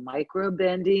you go, micro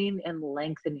bending and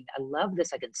lengthening. I love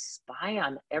this. I can spy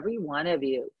on every one of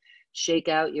you. Shake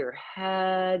out your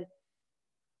head.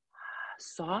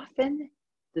 Soften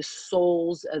the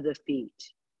soles of the feet.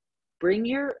 Bring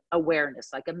your awareness,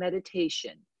 like a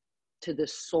meditation, to the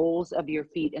soles of your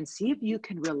feet and see if you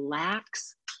can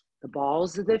relax the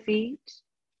balls of the feet,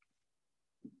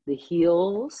 the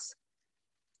heels.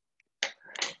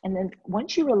 And then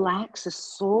once you relax the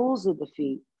soles of the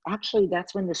feet, actually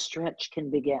that's when the stretch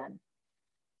can begin.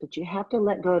 But you have to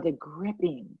let go of the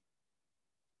gripping.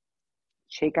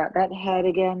 Shake out that head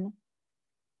again.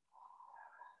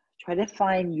 Try to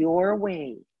find your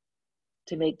way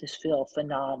to make this feel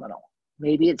phenomenal.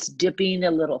 Maybe it's dipping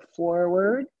a little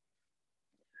forward.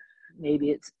 Maybe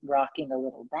it's rocking a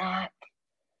little back.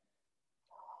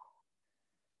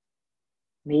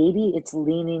 Maybe it's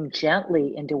leaning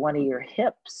gently into one of your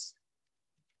hips.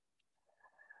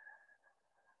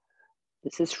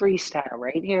 This is freestyle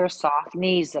right here. Soft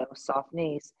knees though, soft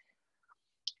knees.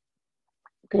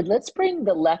 Good, let's bring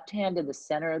the left hand to the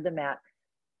center of the mat.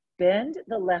 Bend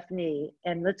the left knee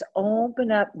and let's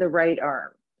open up the right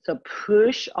arm. So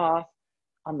push off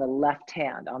on the left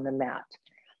hand on the mat.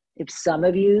 If some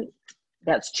of you,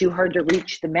 that's too hard to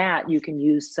reach the mat, you can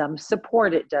use some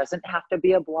support. It doesn't have to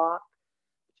be a block.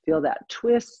 Feel that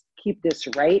twist. Keep this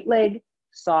right leg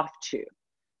soft too.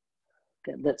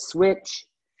 Good, let's switch.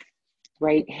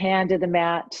 Right hand to the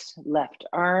mat, left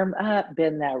arm up,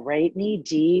 bend that right knee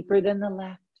deeper than the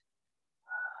left.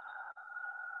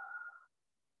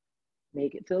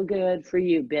 Make it feel good for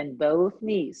you. Bend both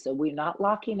knees so we're not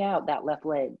locking out that left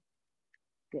leg.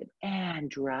 Good, and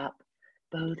drop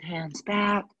both hands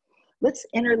back. Let's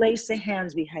interlace the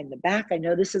hands behind the back. I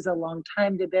know this is a long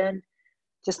time to bend.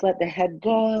 Just let the head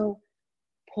go.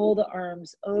 Pull the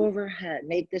arms overhead.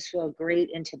 Make this feel great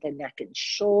into the neck and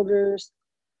shoulders.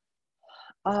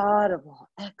 Audible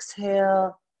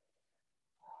exhale.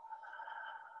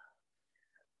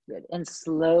 Good. And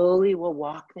slowly we'll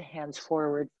walk the hands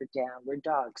forward for downward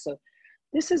dog. So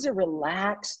this is a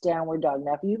relaxed downward dog.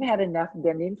 Now, if you've had enough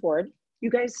bending forward,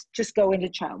 you guys just go into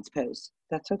child's pose.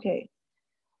 That's okay.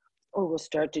 Or we'll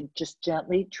start to just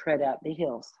gently tread out the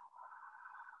heels.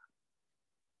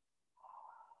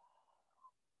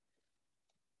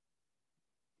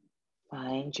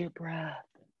 Find your breath.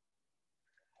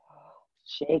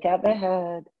 Shake out the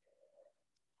head.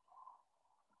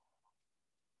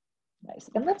 Nice.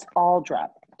 And let's all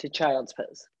drop to child's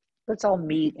pose. Let's all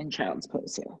meet in child's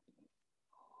pose here.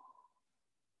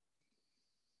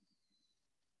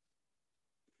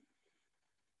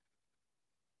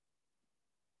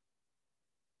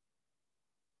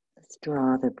 Let's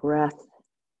draw the breath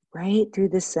right through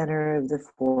the center of the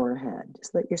forehead.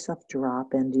 Just let yourself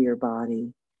drop into your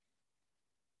body.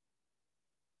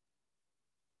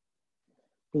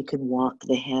 You can walk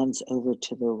the hands over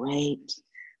to the right.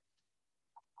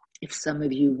 If some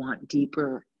of you want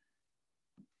deeper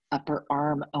upper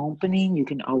arm opening, you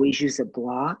can always use a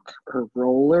block or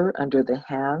roller under the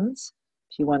hands.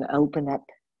 If you want to open up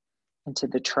into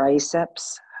the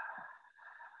triceps.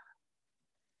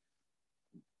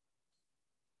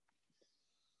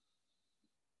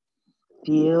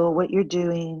 Feel what you're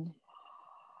doing.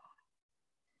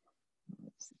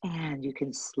 And you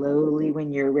can slowly,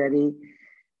 when you're ready,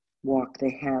 walk the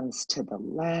hands to the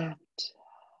left.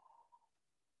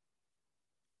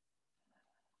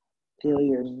 Feel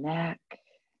your neck,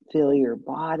 feel your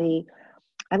body.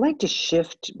 I like to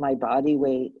shift my body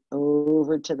weight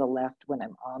over to the left when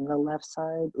I'm on the left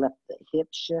side, let the hip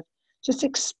shift, just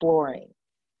exploring.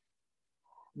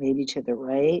 Maybe to the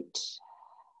right.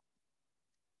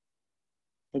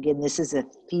 Again, this is a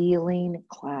feeling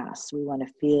class. We want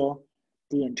to feel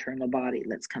the internal body.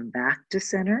 Let's come back to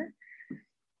center.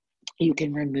 You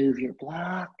can remove your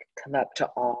block, come up to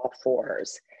all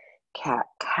fours. Cat,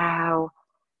 cow.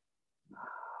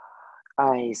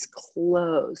 Eyes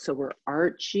closed. So we're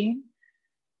arching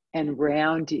and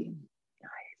rounding.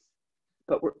 Nice.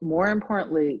 But more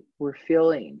importantly, we're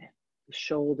feeling the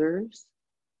shoulders,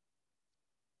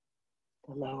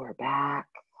 the lower back,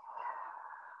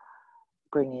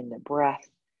 bringing the breath.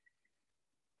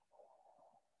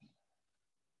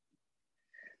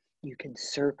 You can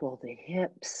circle the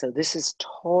hips. So this is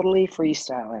totally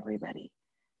freestyle, everybody.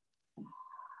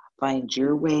 Find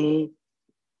your way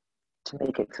to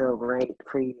make it feel right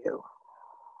for you.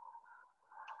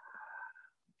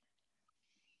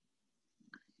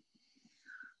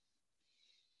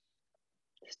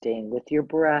 Staying with your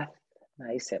breath.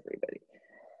 Nice, everybody.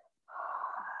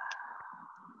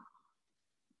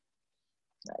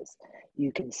 Nice.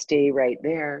 You can stay right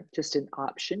there. Just an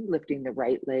option, lifting the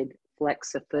right leg,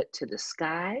 flex a foot to the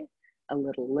sky, a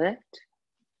little lift.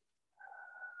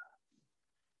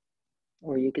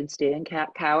 Or you can stay in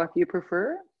cat-cow if you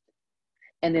prefer.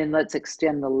 And then let's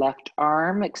extend the left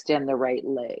arm, extend the right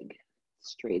leg.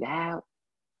 Straight out.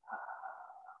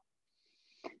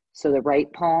 So the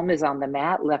right palm is on the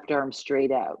mat, left arm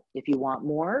straight out. If you want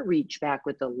more, reach back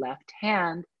with the left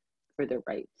hand for the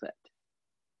right foot.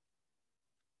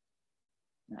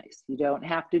 Nice. You don't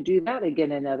have to do that.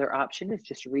 Again, another option is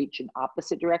just reach in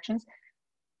opposite directions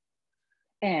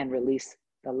and release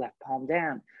the left palm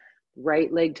down.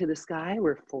 Right leg to the sky,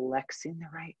 we're flexing the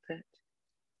right foot.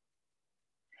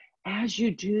 As you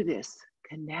do this,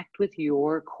 connect with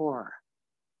your core.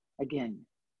 Again,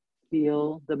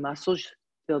 feel the muscles,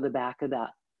 feel the back of that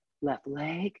left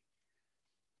leg.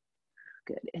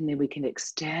 Good. And then we can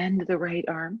extend the right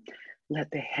arm,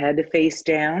 let the head face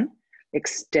down,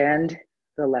 extend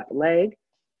the left leg.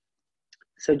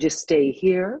 So just stay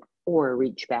here or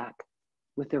reach back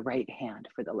with the right hand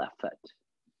for the left foot.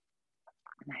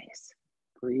 Nice.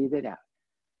 Breathe it out.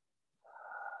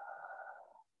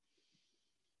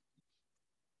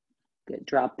 Good.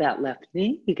 Drop that left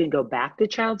knee. You can go back to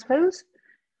child's pose,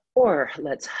 or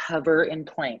let's hover in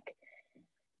plank.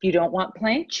 If you don't want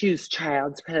plank, choose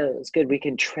child's pose. Good. We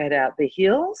can tread out the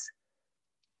heels.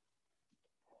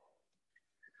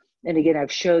 And again,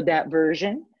 I've showed that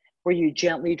version where you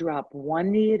gently drop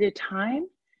one knee at a time.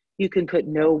 You can put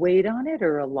no weight on it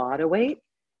or a lot of weight.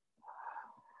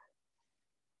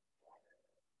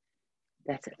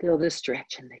 That's it. Feel the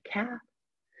stretch in the calf.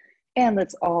 And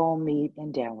let's all meet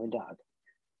in downward dog.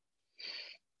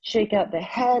 Shake out the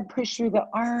head, push through the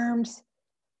arms.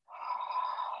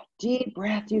 Deep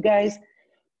breath, you guys.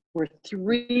 We're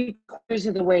 3/4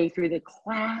 of the way through the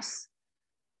class.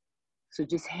 So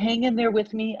just hang in there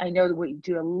with me. I know that we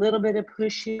do a little bit of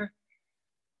push here.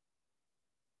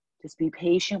 Just be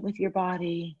patient with your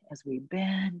body as we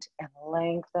bend and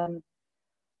lengthen.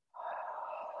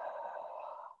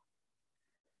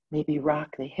 Maybe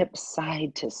rock the hips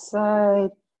side to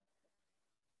side.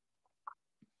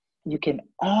 You can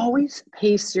always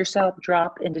pace yourself,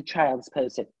 drop into child's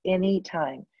pose at any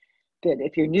time. Good.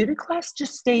 If you're new to class,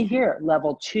 just stay here.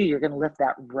 Level 2, you're going to lift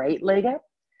that right leg up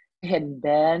and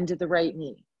bend the right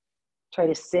knee. Try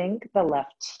to sink the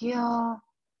left heel.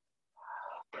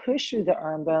 Push through the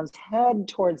arm bones, head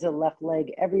towards the left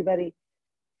leg, everybody.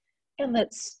 And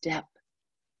let's step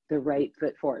the right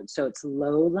foot forward. So it's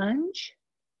low lunge.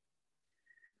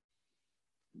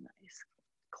 Nice.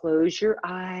 Close your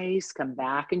eyes, come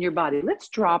back in your body. Let's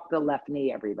drop the left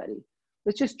knee, everybody.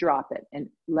 Let's just drop it and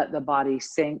let the body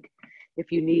sink.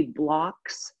 If you need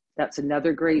blocks, that's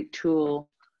another great tool.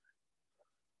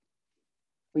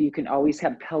 Or you can always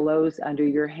have pillows under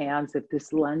your hands if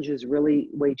this lunge is really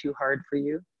way too hard for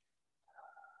you.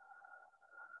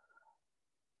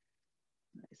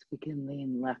 Nice. We can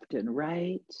lean left and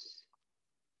right.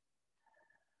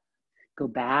 Go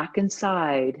back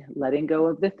inside, letting go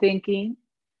of the thinking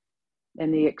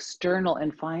and the external,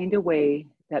 and find a way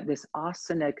that this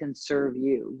asana can serve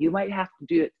you. You might have to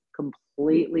do it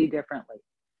completely differently.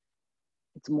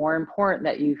 It's more important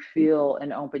that you feel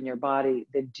and open your body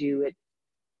than do it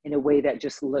in a way that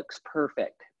just looks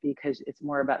perfect, because it's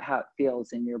more about how it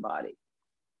feels in your body.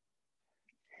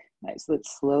 Nice.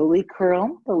 Let's slowly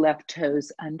curl the left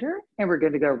toes under, and we're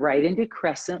going to go right into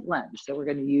crescent lunge. So we're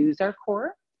going to use our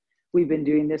core. We've been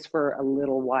doing this for a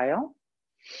little while.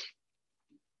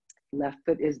 Left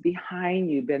foot is behind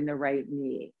you, bend the right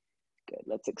knee. Good.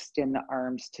 Let's extend the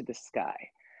arms to the sky.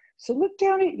 So look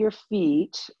down at your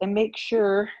feet and make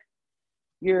sure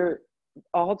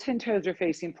all 10 toes are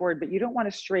facing forward, but you don't want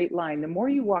a straight line. The more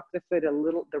you walk the foot a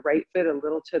little, the right foot a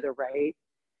little to the right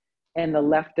and the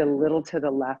left a little to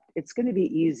the left, it's going to be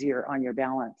easier on your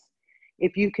balance.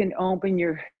 If you can open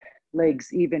your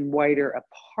legs even wider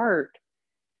apart,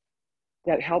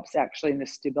 that helps actually in the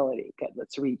stability. Good.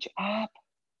 Let's reach up.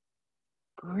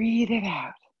 Breathe it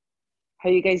out. How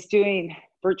you guys doing?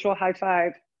 Virtual high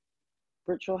five.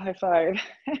 Virtual high five.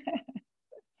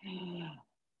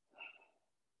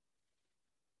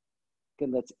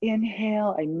 Good, let's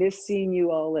inhale. I miss seeing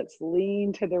you all. Let's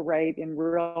lean to the right in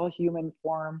real human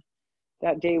form.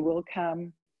 That day will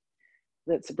come.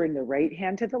 Let's bring the right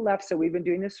hand to the left. So we've been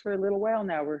doing this for a little while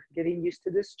now. We're getting used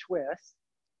to this twist.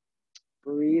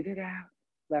 Breathe it out.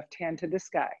 Left hand to the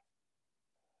sky.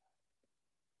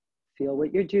 Feel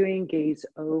what you're doing. Gaze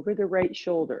over the right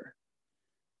shoulder.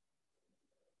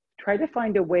 Try to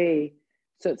find a way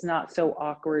so it's not so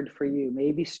awkward for you.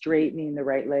 Maybe straightening the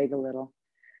right leg a little.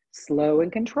 Slow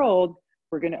and controlled,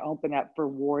 we're going to open up for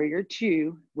warrior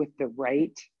two with the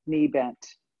right knee bent.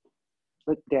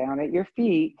 Look down at your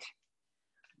feet.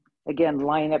 Again,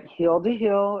 line up heel to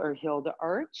heel or heel to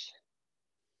arch.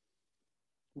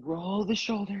 Roll the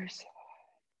shoulders.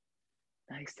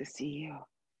 Nice to see you.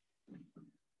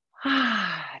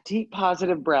 Deep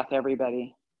positive breath,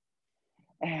 everybody.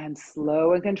 And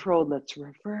slow and controlled, let's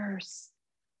reverse.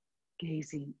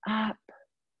 Gazing up.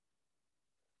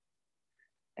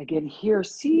 Again, here,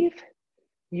 see if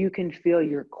you can feel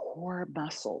your core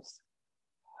muscles.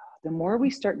 The more we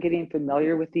start getting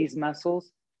familiar with these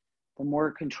muscles, the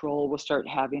more control we'll start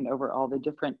having over all the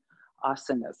different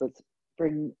asanas. Let's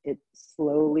bring it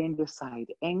slowly into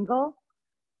side angle.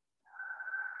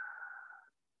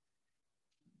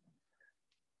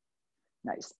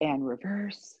 Nice, and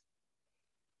reverse.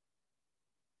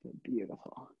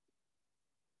 Beautiful.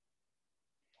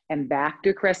 And back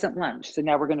to crescent lunge. So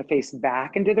now we're going to face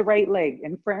back into the right leg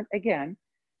in front again.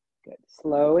 Good.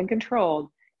 Slow and controlled.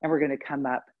 And we're going to come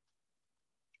up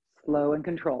slow and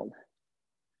controlled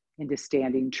into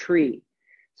standing tree.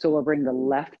 So we'll bring the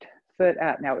left foot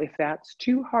up. Now, if that's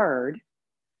too hard,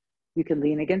 you can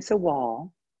lean against a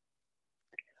wall,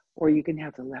 or you can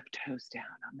have the left toes down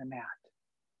on the mat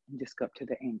and just go up to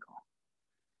the ankle.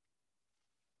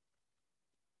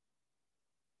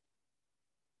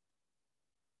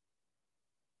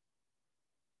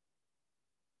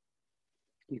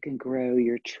 You can grow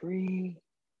your tree.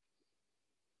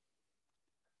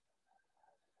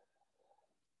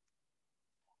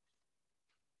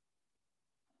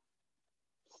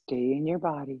 Stay in your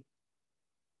body.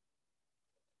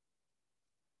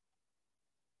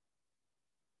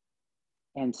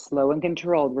 And slow and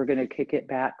controlled, we're going to kick it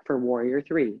back for warrior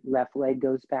three. Left leg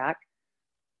goes back.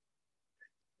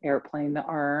 Airplane the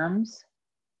arms.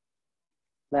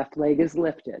 Left leg is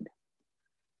lifted.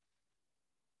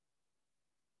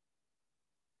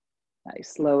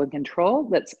 Nice, slow and controlled.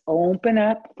 Let's open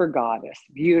up for goddess.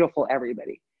 Beautiful,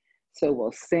 everybody. So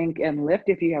we'll sink and lift.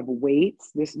 If you have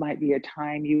weights, this might be a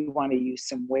time you want to use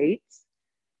some weights.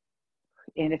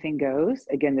 Anything goes.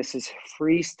 Again, this is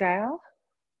freestyle.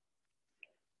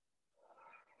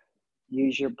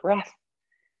 Use your breath.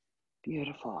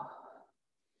 Beautiful.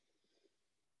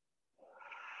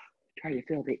 Try to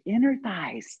feel the inner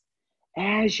thighs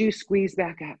as you squeeze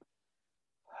back up.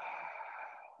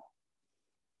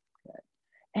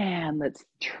 Good. And let's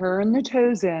turn the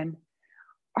toes in.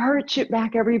 Arch it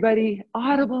back, everybody.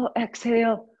 Audible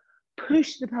exhale.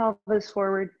 Push the pelvis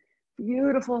forward.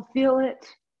 Beautiful. Feel it.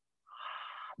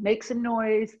 Make some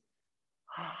noise.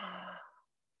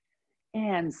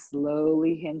 And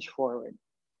slowly hinge forward.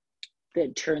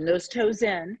 Good. Turn those toes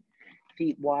in.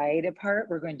 Feet wide apart.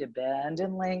 We're going to bend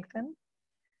and lengthen.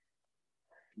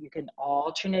 You can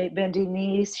alternate bending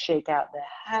knees. Shake out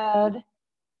the head.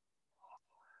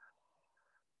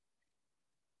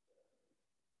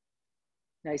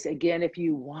 Nice. Again, if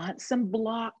you want some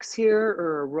blocks here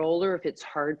or a roller, if it's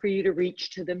hard for you to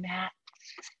reach to the mat,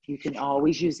 you can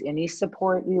always use any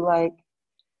support you like.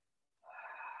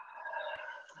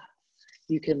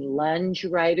 You can lunge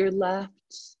right or left.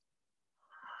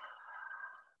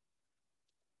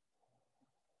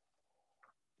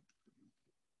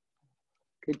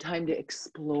 Good time to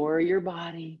explore your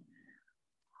body.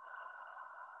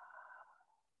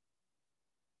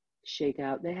 Shake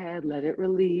out the head, let it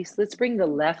release. Let's bring the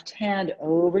left hand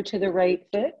over to the right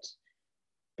foot.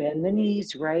 Bend the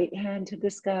knees, right hand to the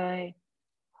sky.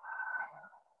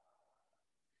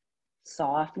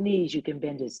 Soft knees, you can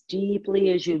bend as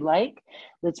deeply as you like.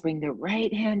 Let's bring the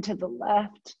right hand to the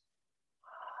left.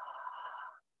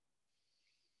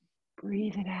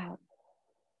 Breathe it out.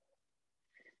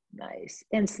 Nice.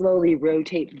 And slowly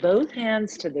rotate both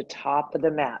hands to the top of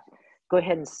the mat. Go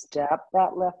ahead and step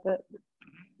that left foot,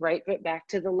 right foot back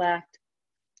to the left.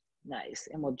 Nice.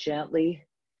 And we'll gently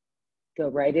go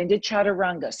right into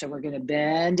chaturanga. So we're going to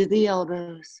bend the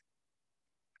elbows,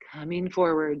 coming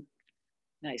forward.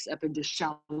 Nice. Up into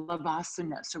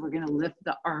shalabhasana. So we're going to lift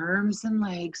the arms and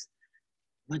legs.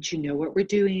 Once you know what we're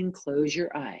doing, close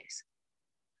your eyes.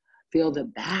 Feel the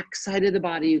back side of the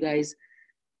body, you guys.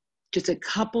 Just a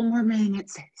couple more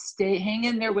minutes. Hang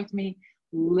in there with me.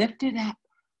 Lift it up.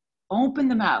 Open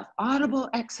the mouth. Audible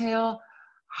exhale.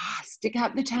 Stick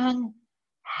out the tongue.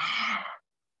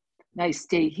 Nice.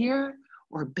 Stay here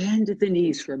or bend at the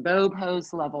knees for bow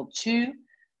pose level 2.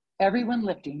 Everyone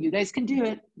lifting. You guys can do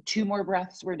it. 2 more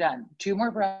breaths. We're done. 2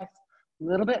 more breaths. A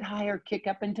little bit higher. Kick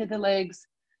up into the legs.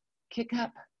 Kick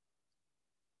up.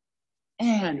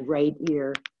 And right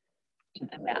ear to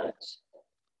the mat.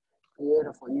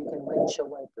 Beautiful. You can windshield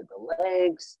wiper the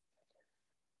legs.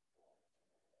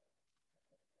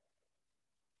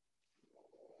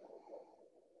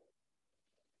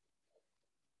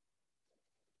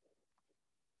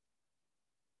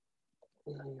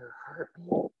 Feel your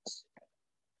heartbeat.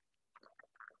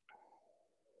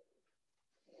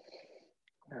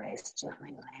 Nice,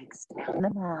 gently legs down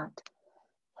the mat.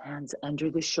 Hands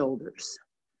under the shoulders.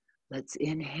 Let's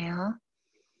inhale.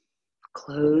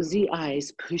 Close the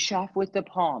eyes. Push off with the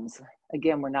palms.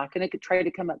 Again, we're not going to try to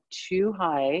come up too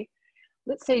high.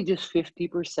 Let's say just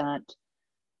 50%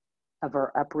 of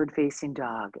our upward facing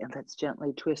dog. And let's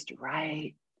gently twist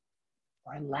right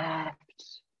or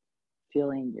left.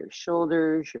 Feeling your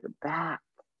shoulders, your back.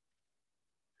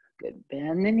 Good.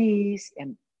 Bend the knees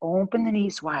and open the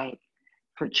knees wide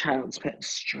for child's pose.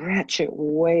 Stretch it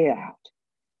way out.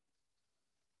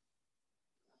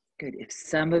 Good. If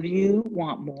some of you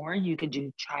want more, you can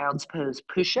do child's pose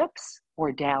push-ups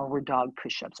or downward dog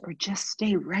push-ups, or just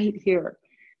stay right here.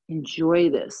 Enjoy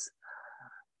this.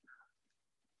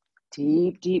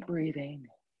 Deep, deep breathing.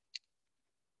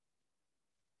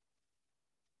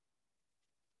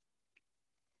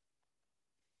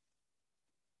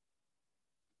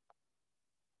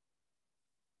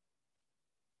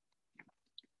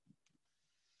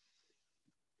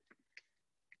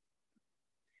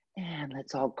 And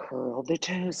let's all curl the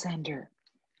toes under.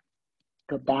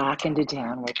 Go back into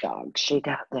downward dog. Shake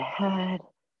out the head.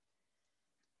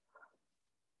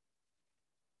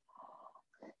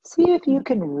 See if you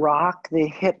can rock the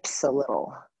hips a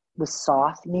little with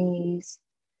soft knees.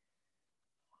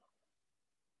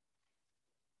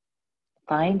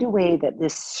 Find a way that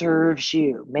this serves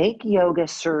you. Make yoga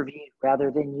serve you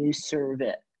rather than you serve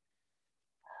it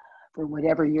for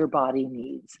whatever your body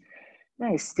needs.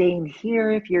 Nice. Staying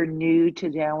here if you're new to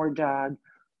downward dog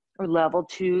or level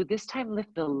 2. This time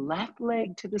lift the left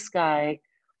leg to the sky.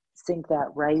 Sink that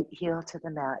right heel to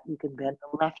the mat. You can bend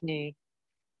the left knee.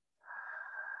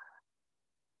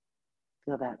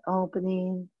 Feel that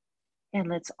opening. And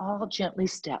let's all gently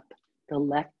step the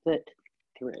left foot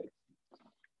through.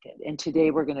 Good. And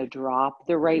today we're going to drop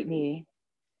the right knee.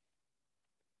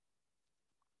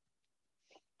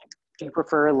 If you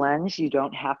prefer a lunge, you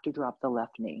don't have to drop the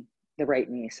left knee. The right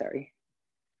knee, sorry.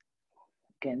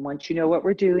 Again, once you know what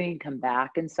we're doing, come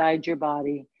back inside your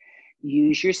body.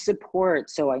 Use your support.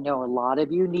 So I know a lot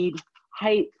of you need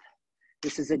height.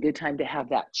 This is a good time to have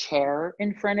that chair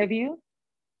in front of you.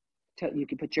 So you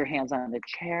can put your hands on the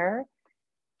chair.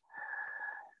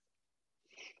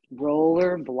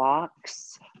 Roller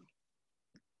blocks.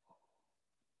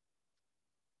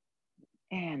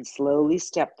 And slowly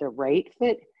step the right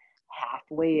foot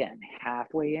halfway in,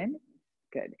 halfway in.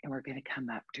 Good. And we're going to come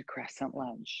up to crescent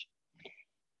lunge.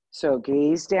 So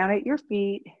gaze down at your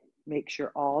feet. Make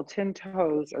sure all 10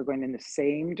 toes are going in the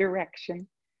same direction.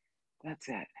 That's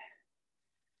it.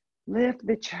 Lift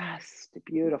the chest.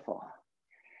 Beautiful.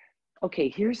 Okay,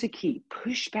 here's a key.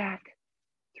 Push back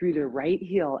through the right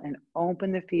heel and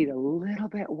open the feet a little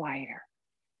bit wider.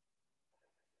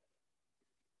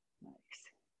 Nice.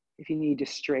 If you need to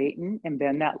straighten and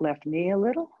bend that left knee a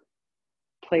little,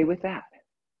 play with that.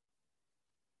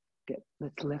 Good.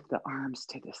 Let's lift the arms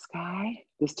to the sky.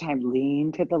 This time,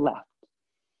 lean to the left.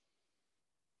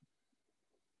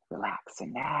 Relax the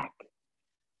neck.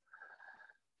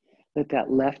 Let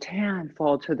that left hand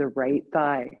fall to the right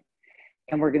thigh.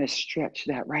 And we're going to stretch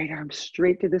that right arm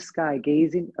straight to the sky,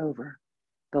 gazing over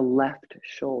the left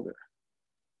shoulder.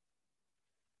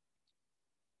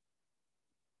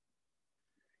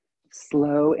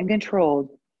 Slow and controlled,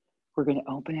 we're going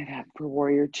to open it up for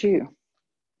warrior two.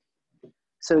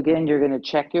 So again, you're going to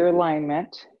check your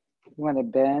alignment. You want to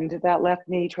bend that left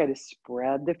knee, try to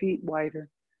spread the feet wider,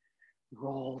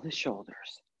 roll the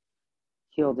shoulders.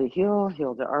 Heel to heel,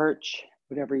 heel to arch,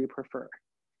 whatever you prefer.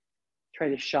 Try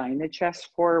to shine the chest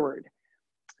forward.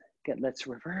 Good, let's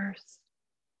reverse.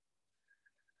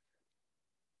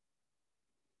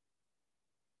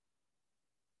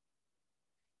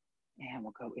 And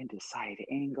we'll go into side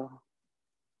angle.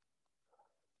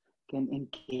 Again,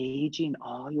 engaging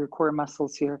all your core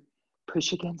muscles here.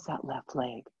 Push against that left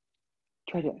leg.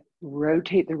 Try to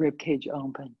rotate the rib cage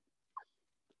open.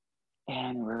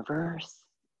 And reverse.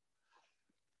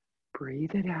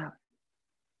 Breathe it out.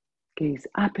 Gaze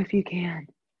up if you can.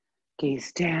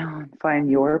 Gaze down. Find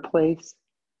your place.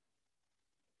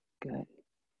 Good.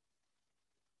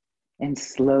 And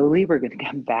slowly we're going to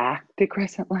come back to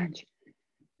crescent lunge.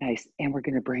 Nice. And we're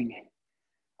going to bring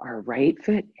our right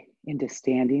foot into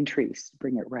standing trees.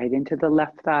 Bring it right into the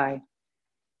left thigh.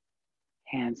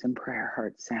 Hands in prayer,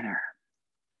 heart center.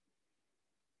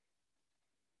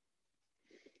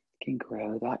 You can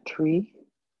grow that tree.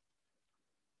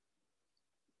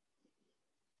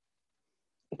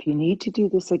 If you need to do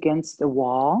this against the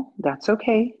wall, that's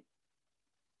okay.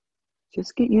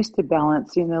 Just get used to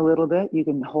balancing a little bit. You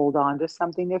can hold on to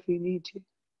something if you need to.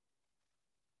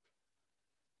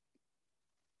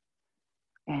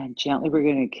 And gently, we're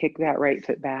going to kick that right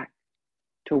foot back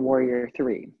to warrior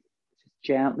three. Just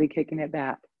gently kicking it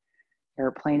back.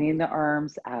 Airplaning the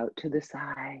arms out to the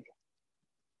side.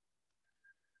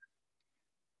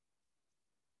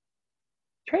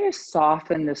 Try to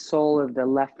soften the sole of the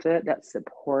left foot that's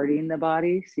supporting the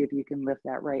body. See if you can lift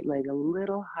that right leg a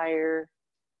little higher.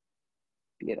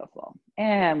 Beautiful.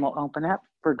 And we'll open up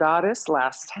for goddess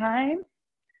last time.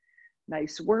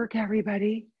 Nice work,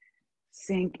 everybody.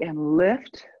 Sink and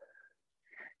lift.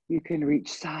 You can reach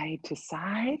side to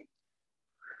side.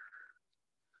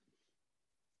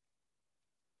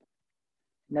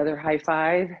 Another high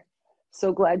five.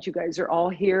 So glad you guys are all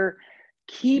here.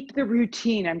 Keep the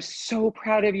routine. I'm so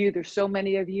proud of you. There's so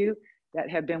many of you that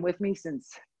have been with me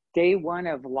since day one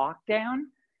of lockdown.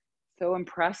 So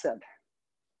impressive.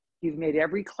 You've made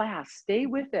every class. Stay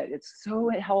with it. It's so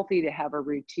healthy to have a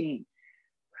routine.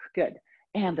 Good.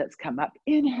 And let's come up.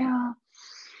 Inhale.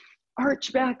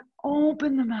 Arch back.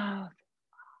 Open the mouth.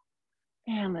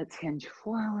 And let's hinge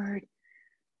forward.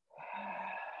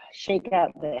 Shake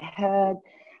out the head.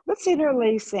 Let's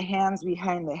interlace the hands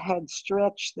behind the head.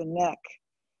 Stretch the neck.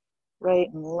 Right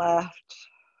and left.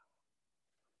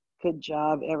 Good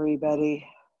job, everybody.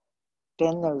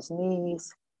 Bend those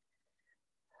knees.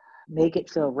 Make it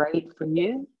feel right for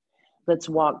you. Let's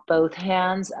walk both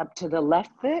hands up to the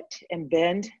left foot and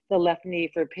bend the left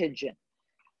knee for pigeon.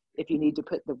 If you need to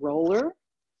put the roller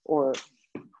or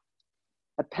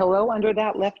a pillow under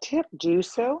that left hip, do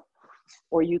so.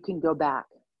 Or you can go back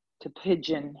to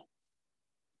pigeon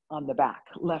on the back,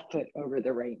 left foot over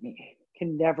the right knee.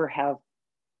 Can never have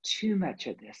too much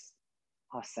of this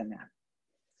asana.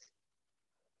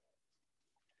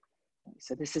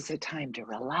 So this is a time to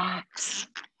relax,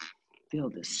 feel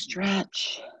the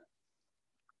stretch.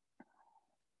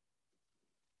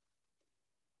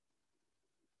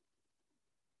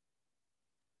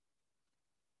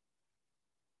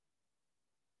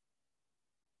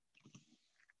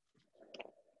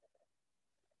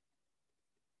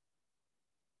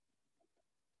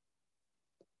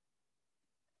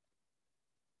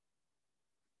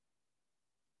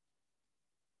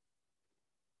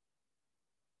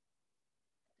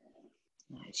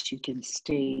 Nice. You can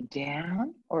stay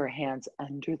down or hands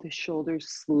under the shoulders,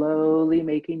 slowly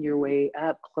making your way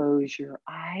up. Close your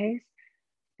eyes.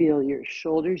 Feel your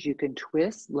shoulders. You can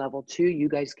twist. Level 2. You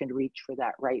guys can reach for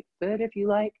that right foot if you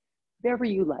like. Whatever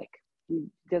you like. It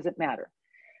doesn't matter.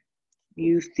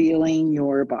 You feeling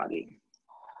your body.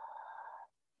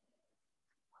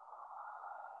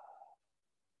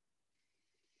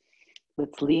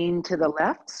 Let's lean to the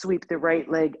left. Sweep the right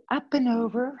leg up and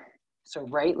over. So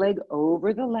right leg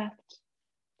over the left.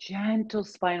 Gentle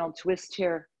spinal twist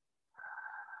here.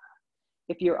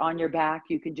 If you're on your back,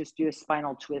 you can just do a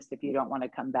spinal twist if you don't want to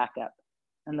come back up,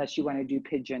 unless you want to do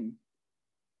pigeon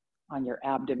on your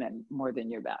abdomen more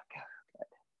than your back. Good.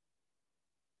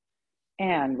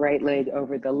 And right leg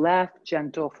over the left,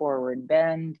 gentle forward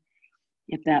bend.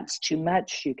 If that's too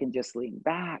much, you can just lean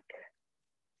back.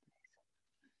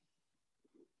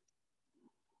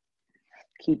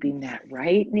 Keeping that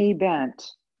right knee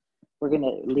bent. We're going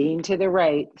to lean to the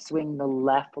right, swing the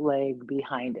left leg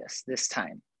behind us this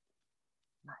time.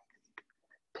 Nice.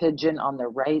 Pigeon on the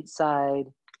right side.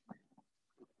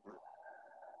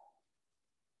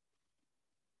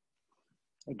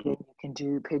 Again, you can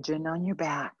do pigeon on your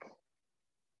back.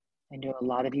 I know a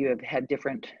lot of you have had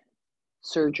different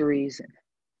surgeries and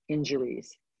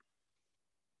injuries.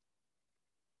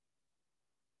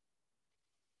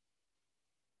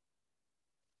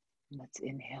 Let's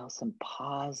inhale some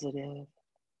positive,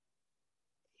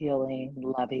 healing,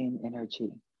 loving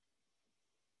energy.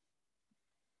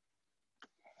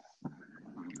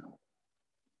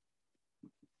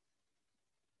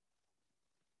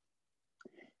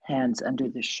 Hands under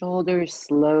the shoulders,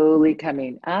 slowly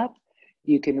coming up.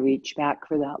 You can reach back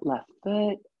for that left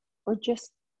foot or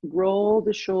just roll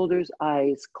the shoulders,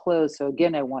 eyes closed. So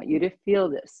again, I want you to feel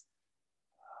this.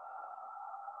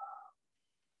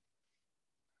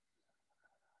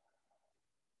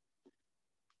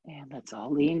 And let's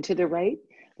all lean to the right.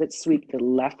 Let's sweep the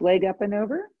left leg up and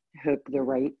over. Hook the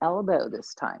right elbow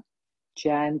this time.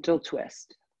 Gentle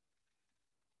twist.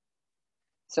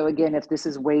 So again, if this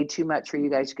is way too much for you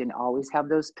guys, you can always have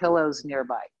those pillows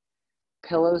nearby.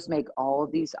 Pillows make all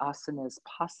of these asanas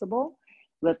possible.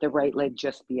 Let the right leg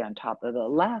just be on top of the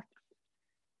left.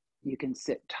 You can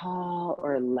sit tall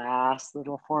or last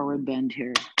little forward bend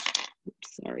here.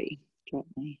 Oops, sorry, drop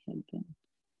my head down.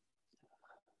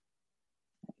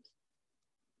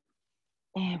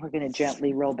 And we're going to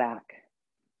gently roll back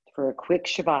for a quick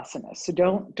shavasana. So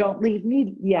don't leave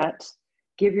me yet.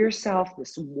 Give yourself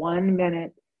this 1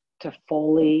 minute to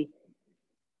fully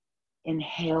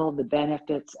inhale the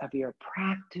benefits of your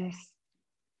practice.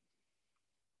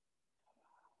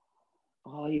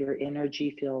 All your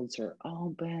energy fields are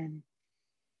open.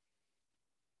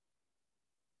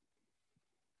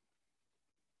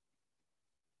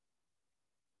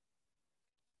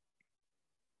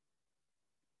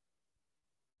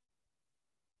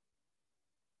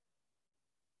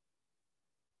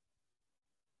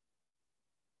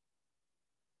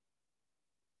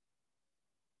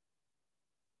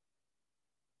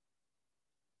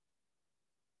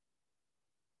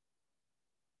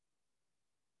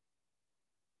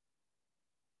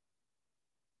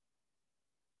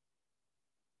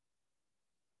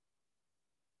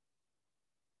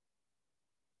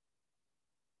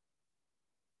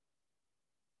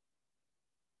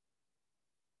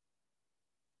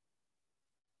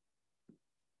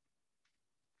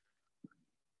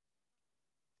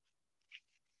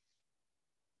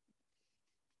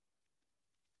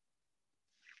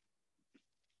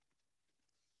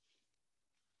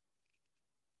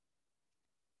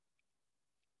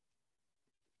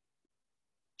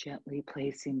 Gently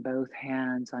placing both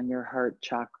hands on your heart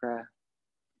chakra.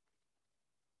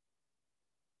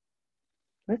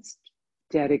 Let's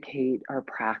dedicate our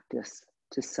practice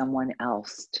to someone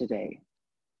else today.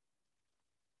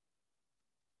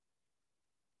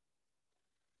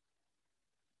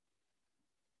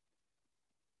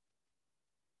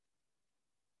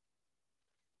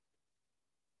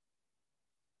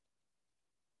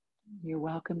 You're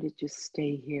welcome to just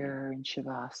stay here in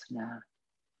Shavasana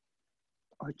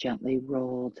or gently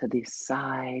roll to the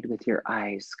side with your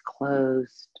eyes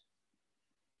closed.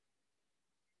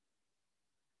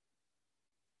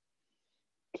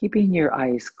 Keeping your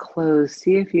eyes closed,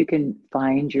 see if you can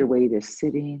find your way to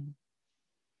sitting.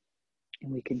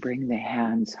 And we can bring the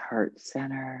hands heart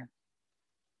center.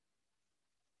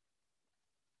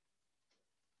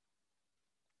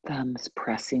 Thumbs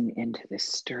pressing into the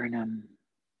sternum.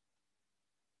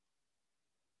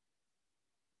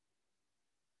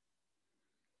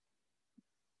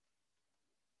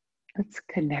 Let's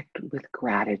connect with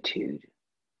gratitude.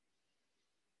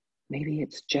 Maybe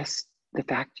it's just the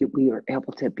fact that we are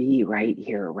able to be right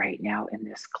here, right now in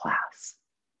this class.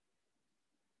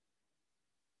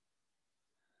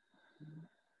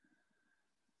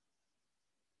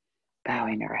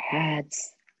 Bowing our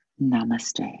heads,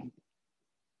 namaste.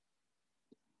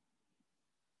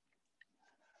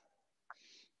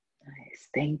 Nice,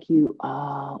 thank you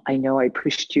all. I know I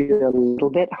pushed you a little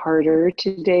bit harder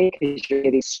today because you're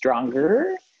getting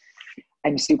stronger.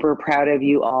 I'm super proud of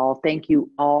you all. Thank you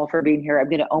all for being here. I'm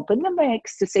going to open the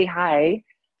mics to say hi.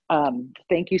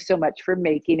 Thank you so much for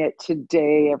making it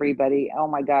today, everybody. Oh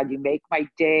my God, you make my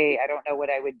day. I don't know what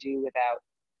I would do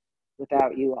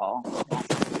without you all.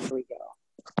 Here we go.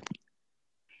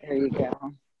 There you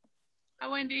go. Hi,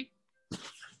 Wendy.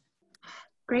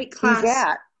 Great Who's class.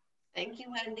 that? Thank you,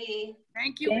 Wendy.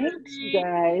 Thank you, Thanks, Wendy. you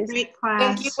guys. Great class.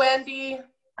 Thank you, Wendy.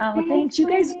 Oh, thanks. You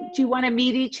guys, do you want to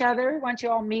meet each other? Why don't you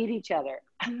all meet each other?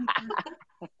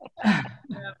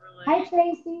 Hi,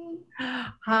 Tracy.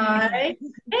 Hi.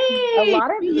 A Hey. lot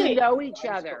of you Julie. know each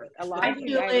other. A lot Hi, of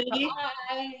you. I have a Julie.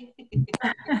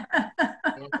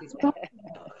 couple-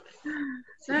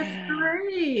 That's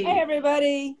great. Hey,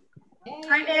 everybody.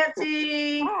 Hi,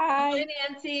 Nancy. Hi. Hi,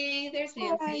 Nancy. There's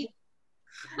Nancy.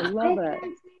 I love it.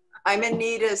 I'm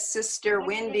Anita's sister,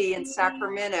 Wendy, in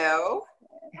Sacramento.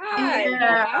 Hi.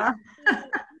 Yeah.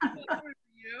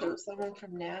 So someone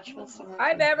from Nashville. Someone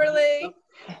Hi, from- Beverly.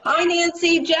 Hi,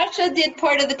 Nancy. Jesha did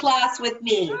part of the class with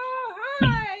me. Oh,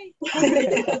 hi.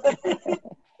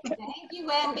 Thank you,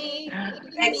 Wendy.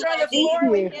 Thanks on the Wendy. floor.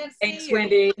 We can't see Thanks, you.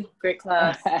 Wendy. Great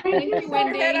class. Thank you,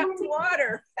 Wendy. Head up to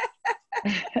water.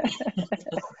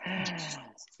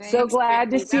 So Thanks,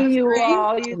 glad to Wendy. see That was you great.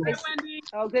 all. You Hi, guys, Wendy.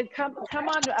 oh, good. Come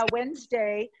on a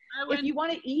Wednesday. Hi, If Wendy. you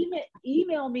want to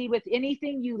email me with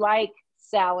anything you like,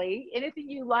 Sally, anything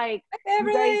you like, Hi, you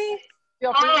guys Beverly.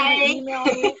 feel free Hi. to email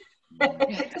me.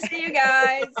 Good to see you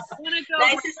guys. I want to go.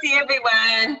 Nice to see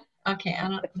everyone. Okay, I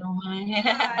don't know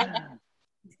why.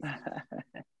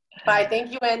 Bye.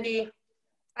 Thank you, Wendy.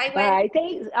 Hi, Wendy. Bye.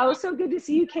 Thanks. Oh, so good to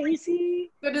see you,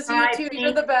 Casey. Good to see Bye, you too.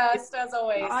 You're the best, as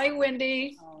always. Hi,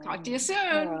 Wendy. Talk to you soon.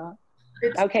 Uh,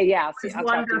 It's, okay, yeah. See, it's I'll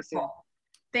talk to you soon. wonderful.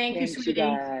 Thank you, Thanks, you sweetie.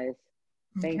 guys.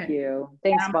 Thank Okay. you.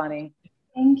 Thanks, Yeah. Bonnie.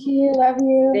 Thank you. Love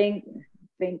you. Thank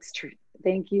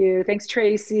you. Thanks,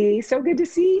 Tracy. So good to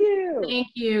see you. Thank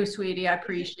you, sweetie. I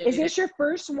appreciate Is it. this your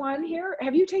first one here?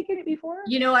 Have you taken it before?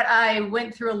 You know what? I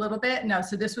went through a little bit. No,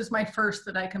 so this was my first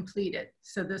that I completed.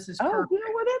 So this is Oh, perfect.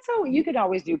 yeah, well, that's all. You can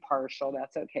always do partial.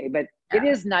 That's okay. But it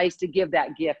Yeah. is nice to give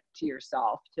that gift to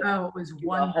yourself to Oh, it was do a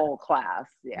wonderful. whole class.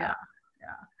 Yeah.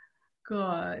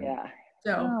 Good. Yeah.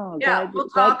 So Oh, yeah, glad- we'll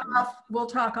glad-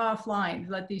 talk offline.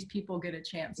 Let these people get a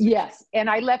chance. Yes. And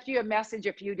I left you a message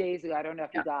a few days ago. I don't know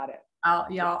if you got it.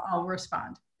 I'll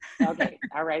respond. Okay.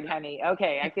 All right, honey.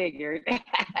 Okay. I figured. right.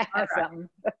 Something.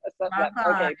 Bye-bye.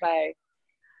 Okay. Bye.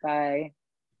 Bye.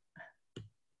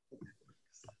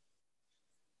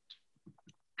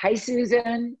 Hi,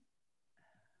 Susan.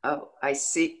 Oh, I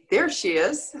see. There she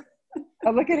is.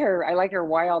 Oh, look at her. I like her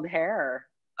wild hair.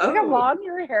 Look how Oh, long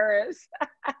your hair is.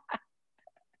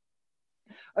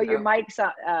 Oh, your Oh. mic's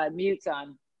on, mute's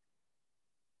on.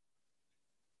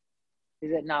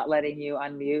 Is it not letting you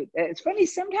unmute? It's funny.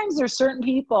 Sometimes there's certain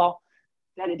people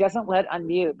that it doesn't let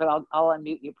unmute, but I'll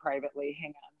unmute you privately.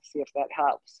 Hang on, see if that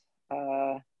helps.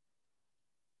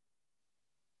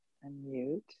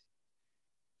 Unmute.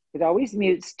 It always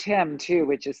mutes Tim too,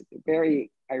 which is very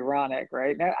ironic,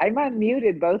 right? Now I'm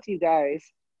unmuted, both you guys.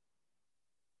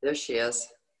 there she is.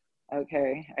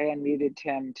 Okay, I unmuted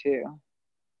Tim too.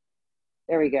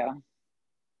 There we go.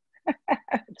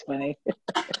 It's funny.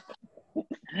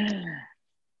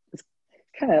 It's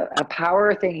kind of a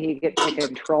power thing you get to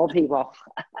control people.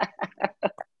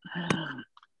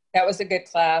 That was a good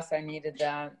class. I needed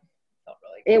that. Felt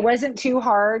really good. It wasn't too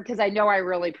hard because I know I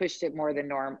really pushed it more than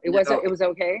norm. It was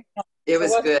okay. It was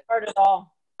wasn't good. hard at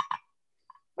all.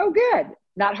 Oh, good.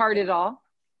 Not hard at all.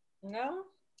 No,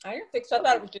 I didn't think so. I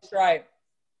thought it was just right.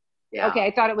 Yeah. Okay,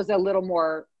 I thought it was a little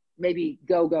more maybe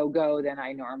go than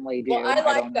I normally do. Well, I don't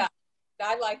like know. that.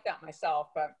 I like that myself,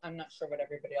 but I'm not sure what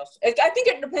everybody else. I think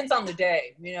it depends on the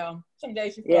day. You know, some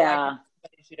days you feel like it,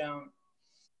 some days you don't.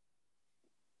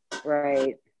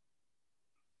 Right.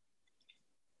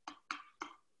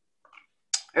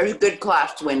 It was a good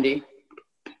class, Wendy.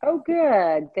 Oh,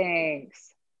 good.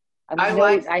 Thanks. I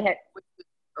like I had.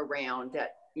 around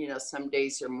that, you know, some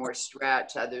days are more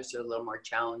stretch, others are a little more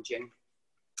challenging.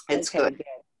 It's Okay, good.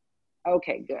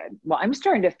 Okay, good. Well, I'm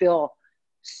starting to feel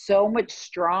so much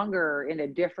stronger in a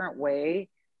different way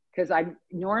because I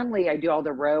do all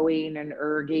the rowing and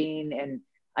erging, and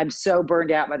I'm so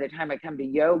burned out by the time I come to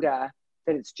yoga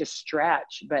that it's just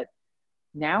stretch. But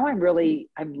now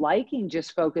I'm liking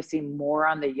just focusing more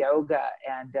on the yoga,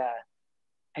 and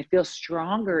I feel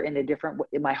stronger in a different way.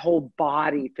 My whole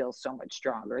body feels so much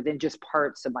stronger than just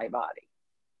parts of my body.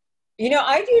 You know,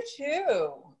 I do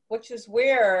too, which is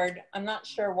weird. I'm not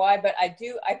sure why, but I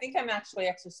do. I think I'm actually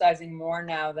exercising more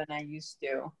now than I used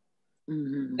to,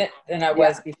 than I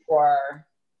was before.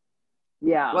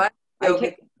 Yeah. What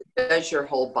yoga does your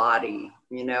whole body,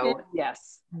 you know.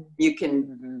 Yes. You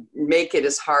can make it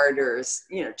as hard or as,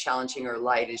 you know, challenging or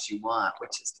light as you want,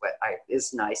 which is what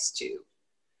is nice too.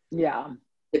 Yeah.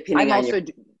 Depending on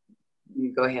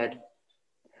you go ahead.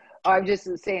 I'm just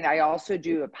saying, I also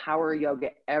do a power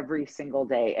yoga every single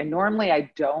day. And normally I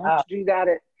don't do that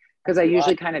because I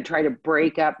usually kind of try to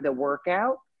break up the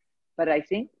workout. But I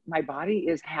think my body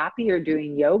is happier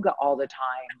doing yoga all the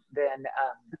time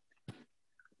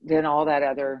than all that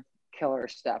other killer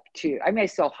stuff too. I may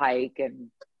still hike and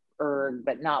erg,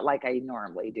 but not like I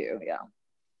normally do. Yeah.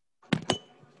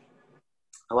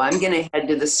 Oh, I'm going to head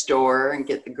to the store and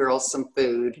get the girls some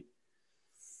food.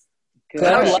 Good.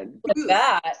 Luck with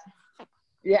that.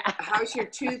 Yeah. How's your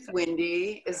tooth,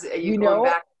 Wendy? Are you You going know,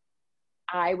 back?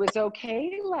 I was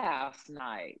okay last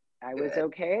night. I was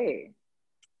okay.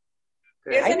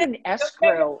 Good. I had an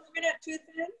escrow. Permanent tooth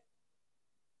in?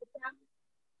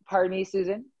 Pardon me,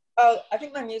 Susan? Oh, I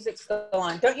think my music's still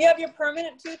on. Don't you have your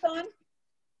permanent tooth on?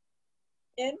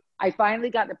 I finally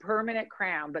got the permanent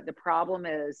crown, but the problem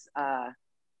is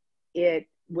it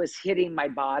was hitting my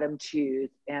bottom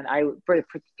tooth, and for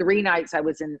 3 nights I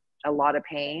was in a lot of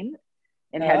pain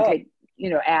and had to take, you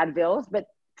know, Advils, but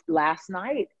last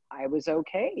night I was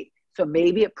okay. So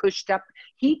maybe it pushed up.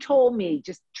 He told me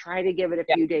just try to give it a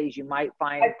few days. You might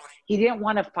find he didn't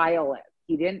want to file it.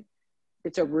 He didn't.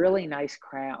 It's a really nice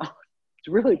crown. It's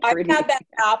really pretty. I've had that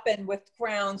happen with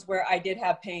crowns where I did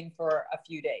have pain for a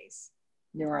few days.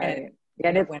 You're right.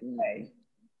 And it went away.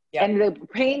 Yeah. And the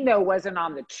pain though wasn't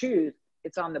on the tooth.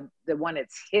 It's on the one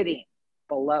it's hitting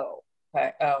below.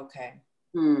 Okay. Okay.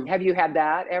 Have you had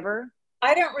that ever?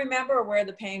 I don't remember where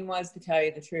the pain was, to tell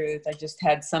you the truth. I just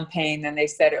had some pain, and they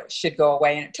said it should go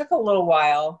away, and it took a little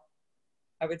while.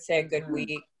 I would say a good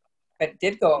week, but it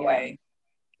did go away.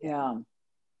 Yeah.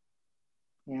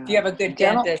 If you have a good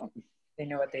dentist, they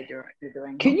know what they're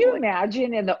doing. Can you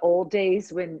imagine in the old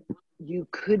days when you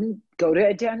couldn't go to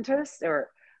a dentist, or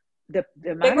the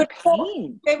amount of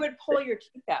pain? They would pull your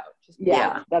teeth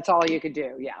out. That's all you could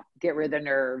do. Yeah. Get rid of the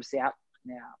nerves. Yeah.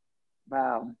 Yeah.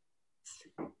 Wow.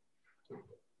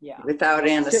 Yeah. Without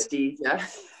anesthesia.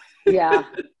 Yeah.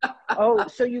 Oh,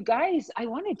 so you guys, I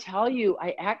want to tell you,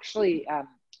 I actually, I'm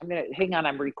going to, hang on,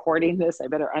 I'm recording this. I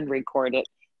better unrecord it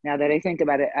now that I think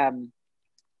about it.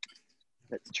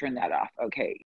 Let's turn that off. Okay.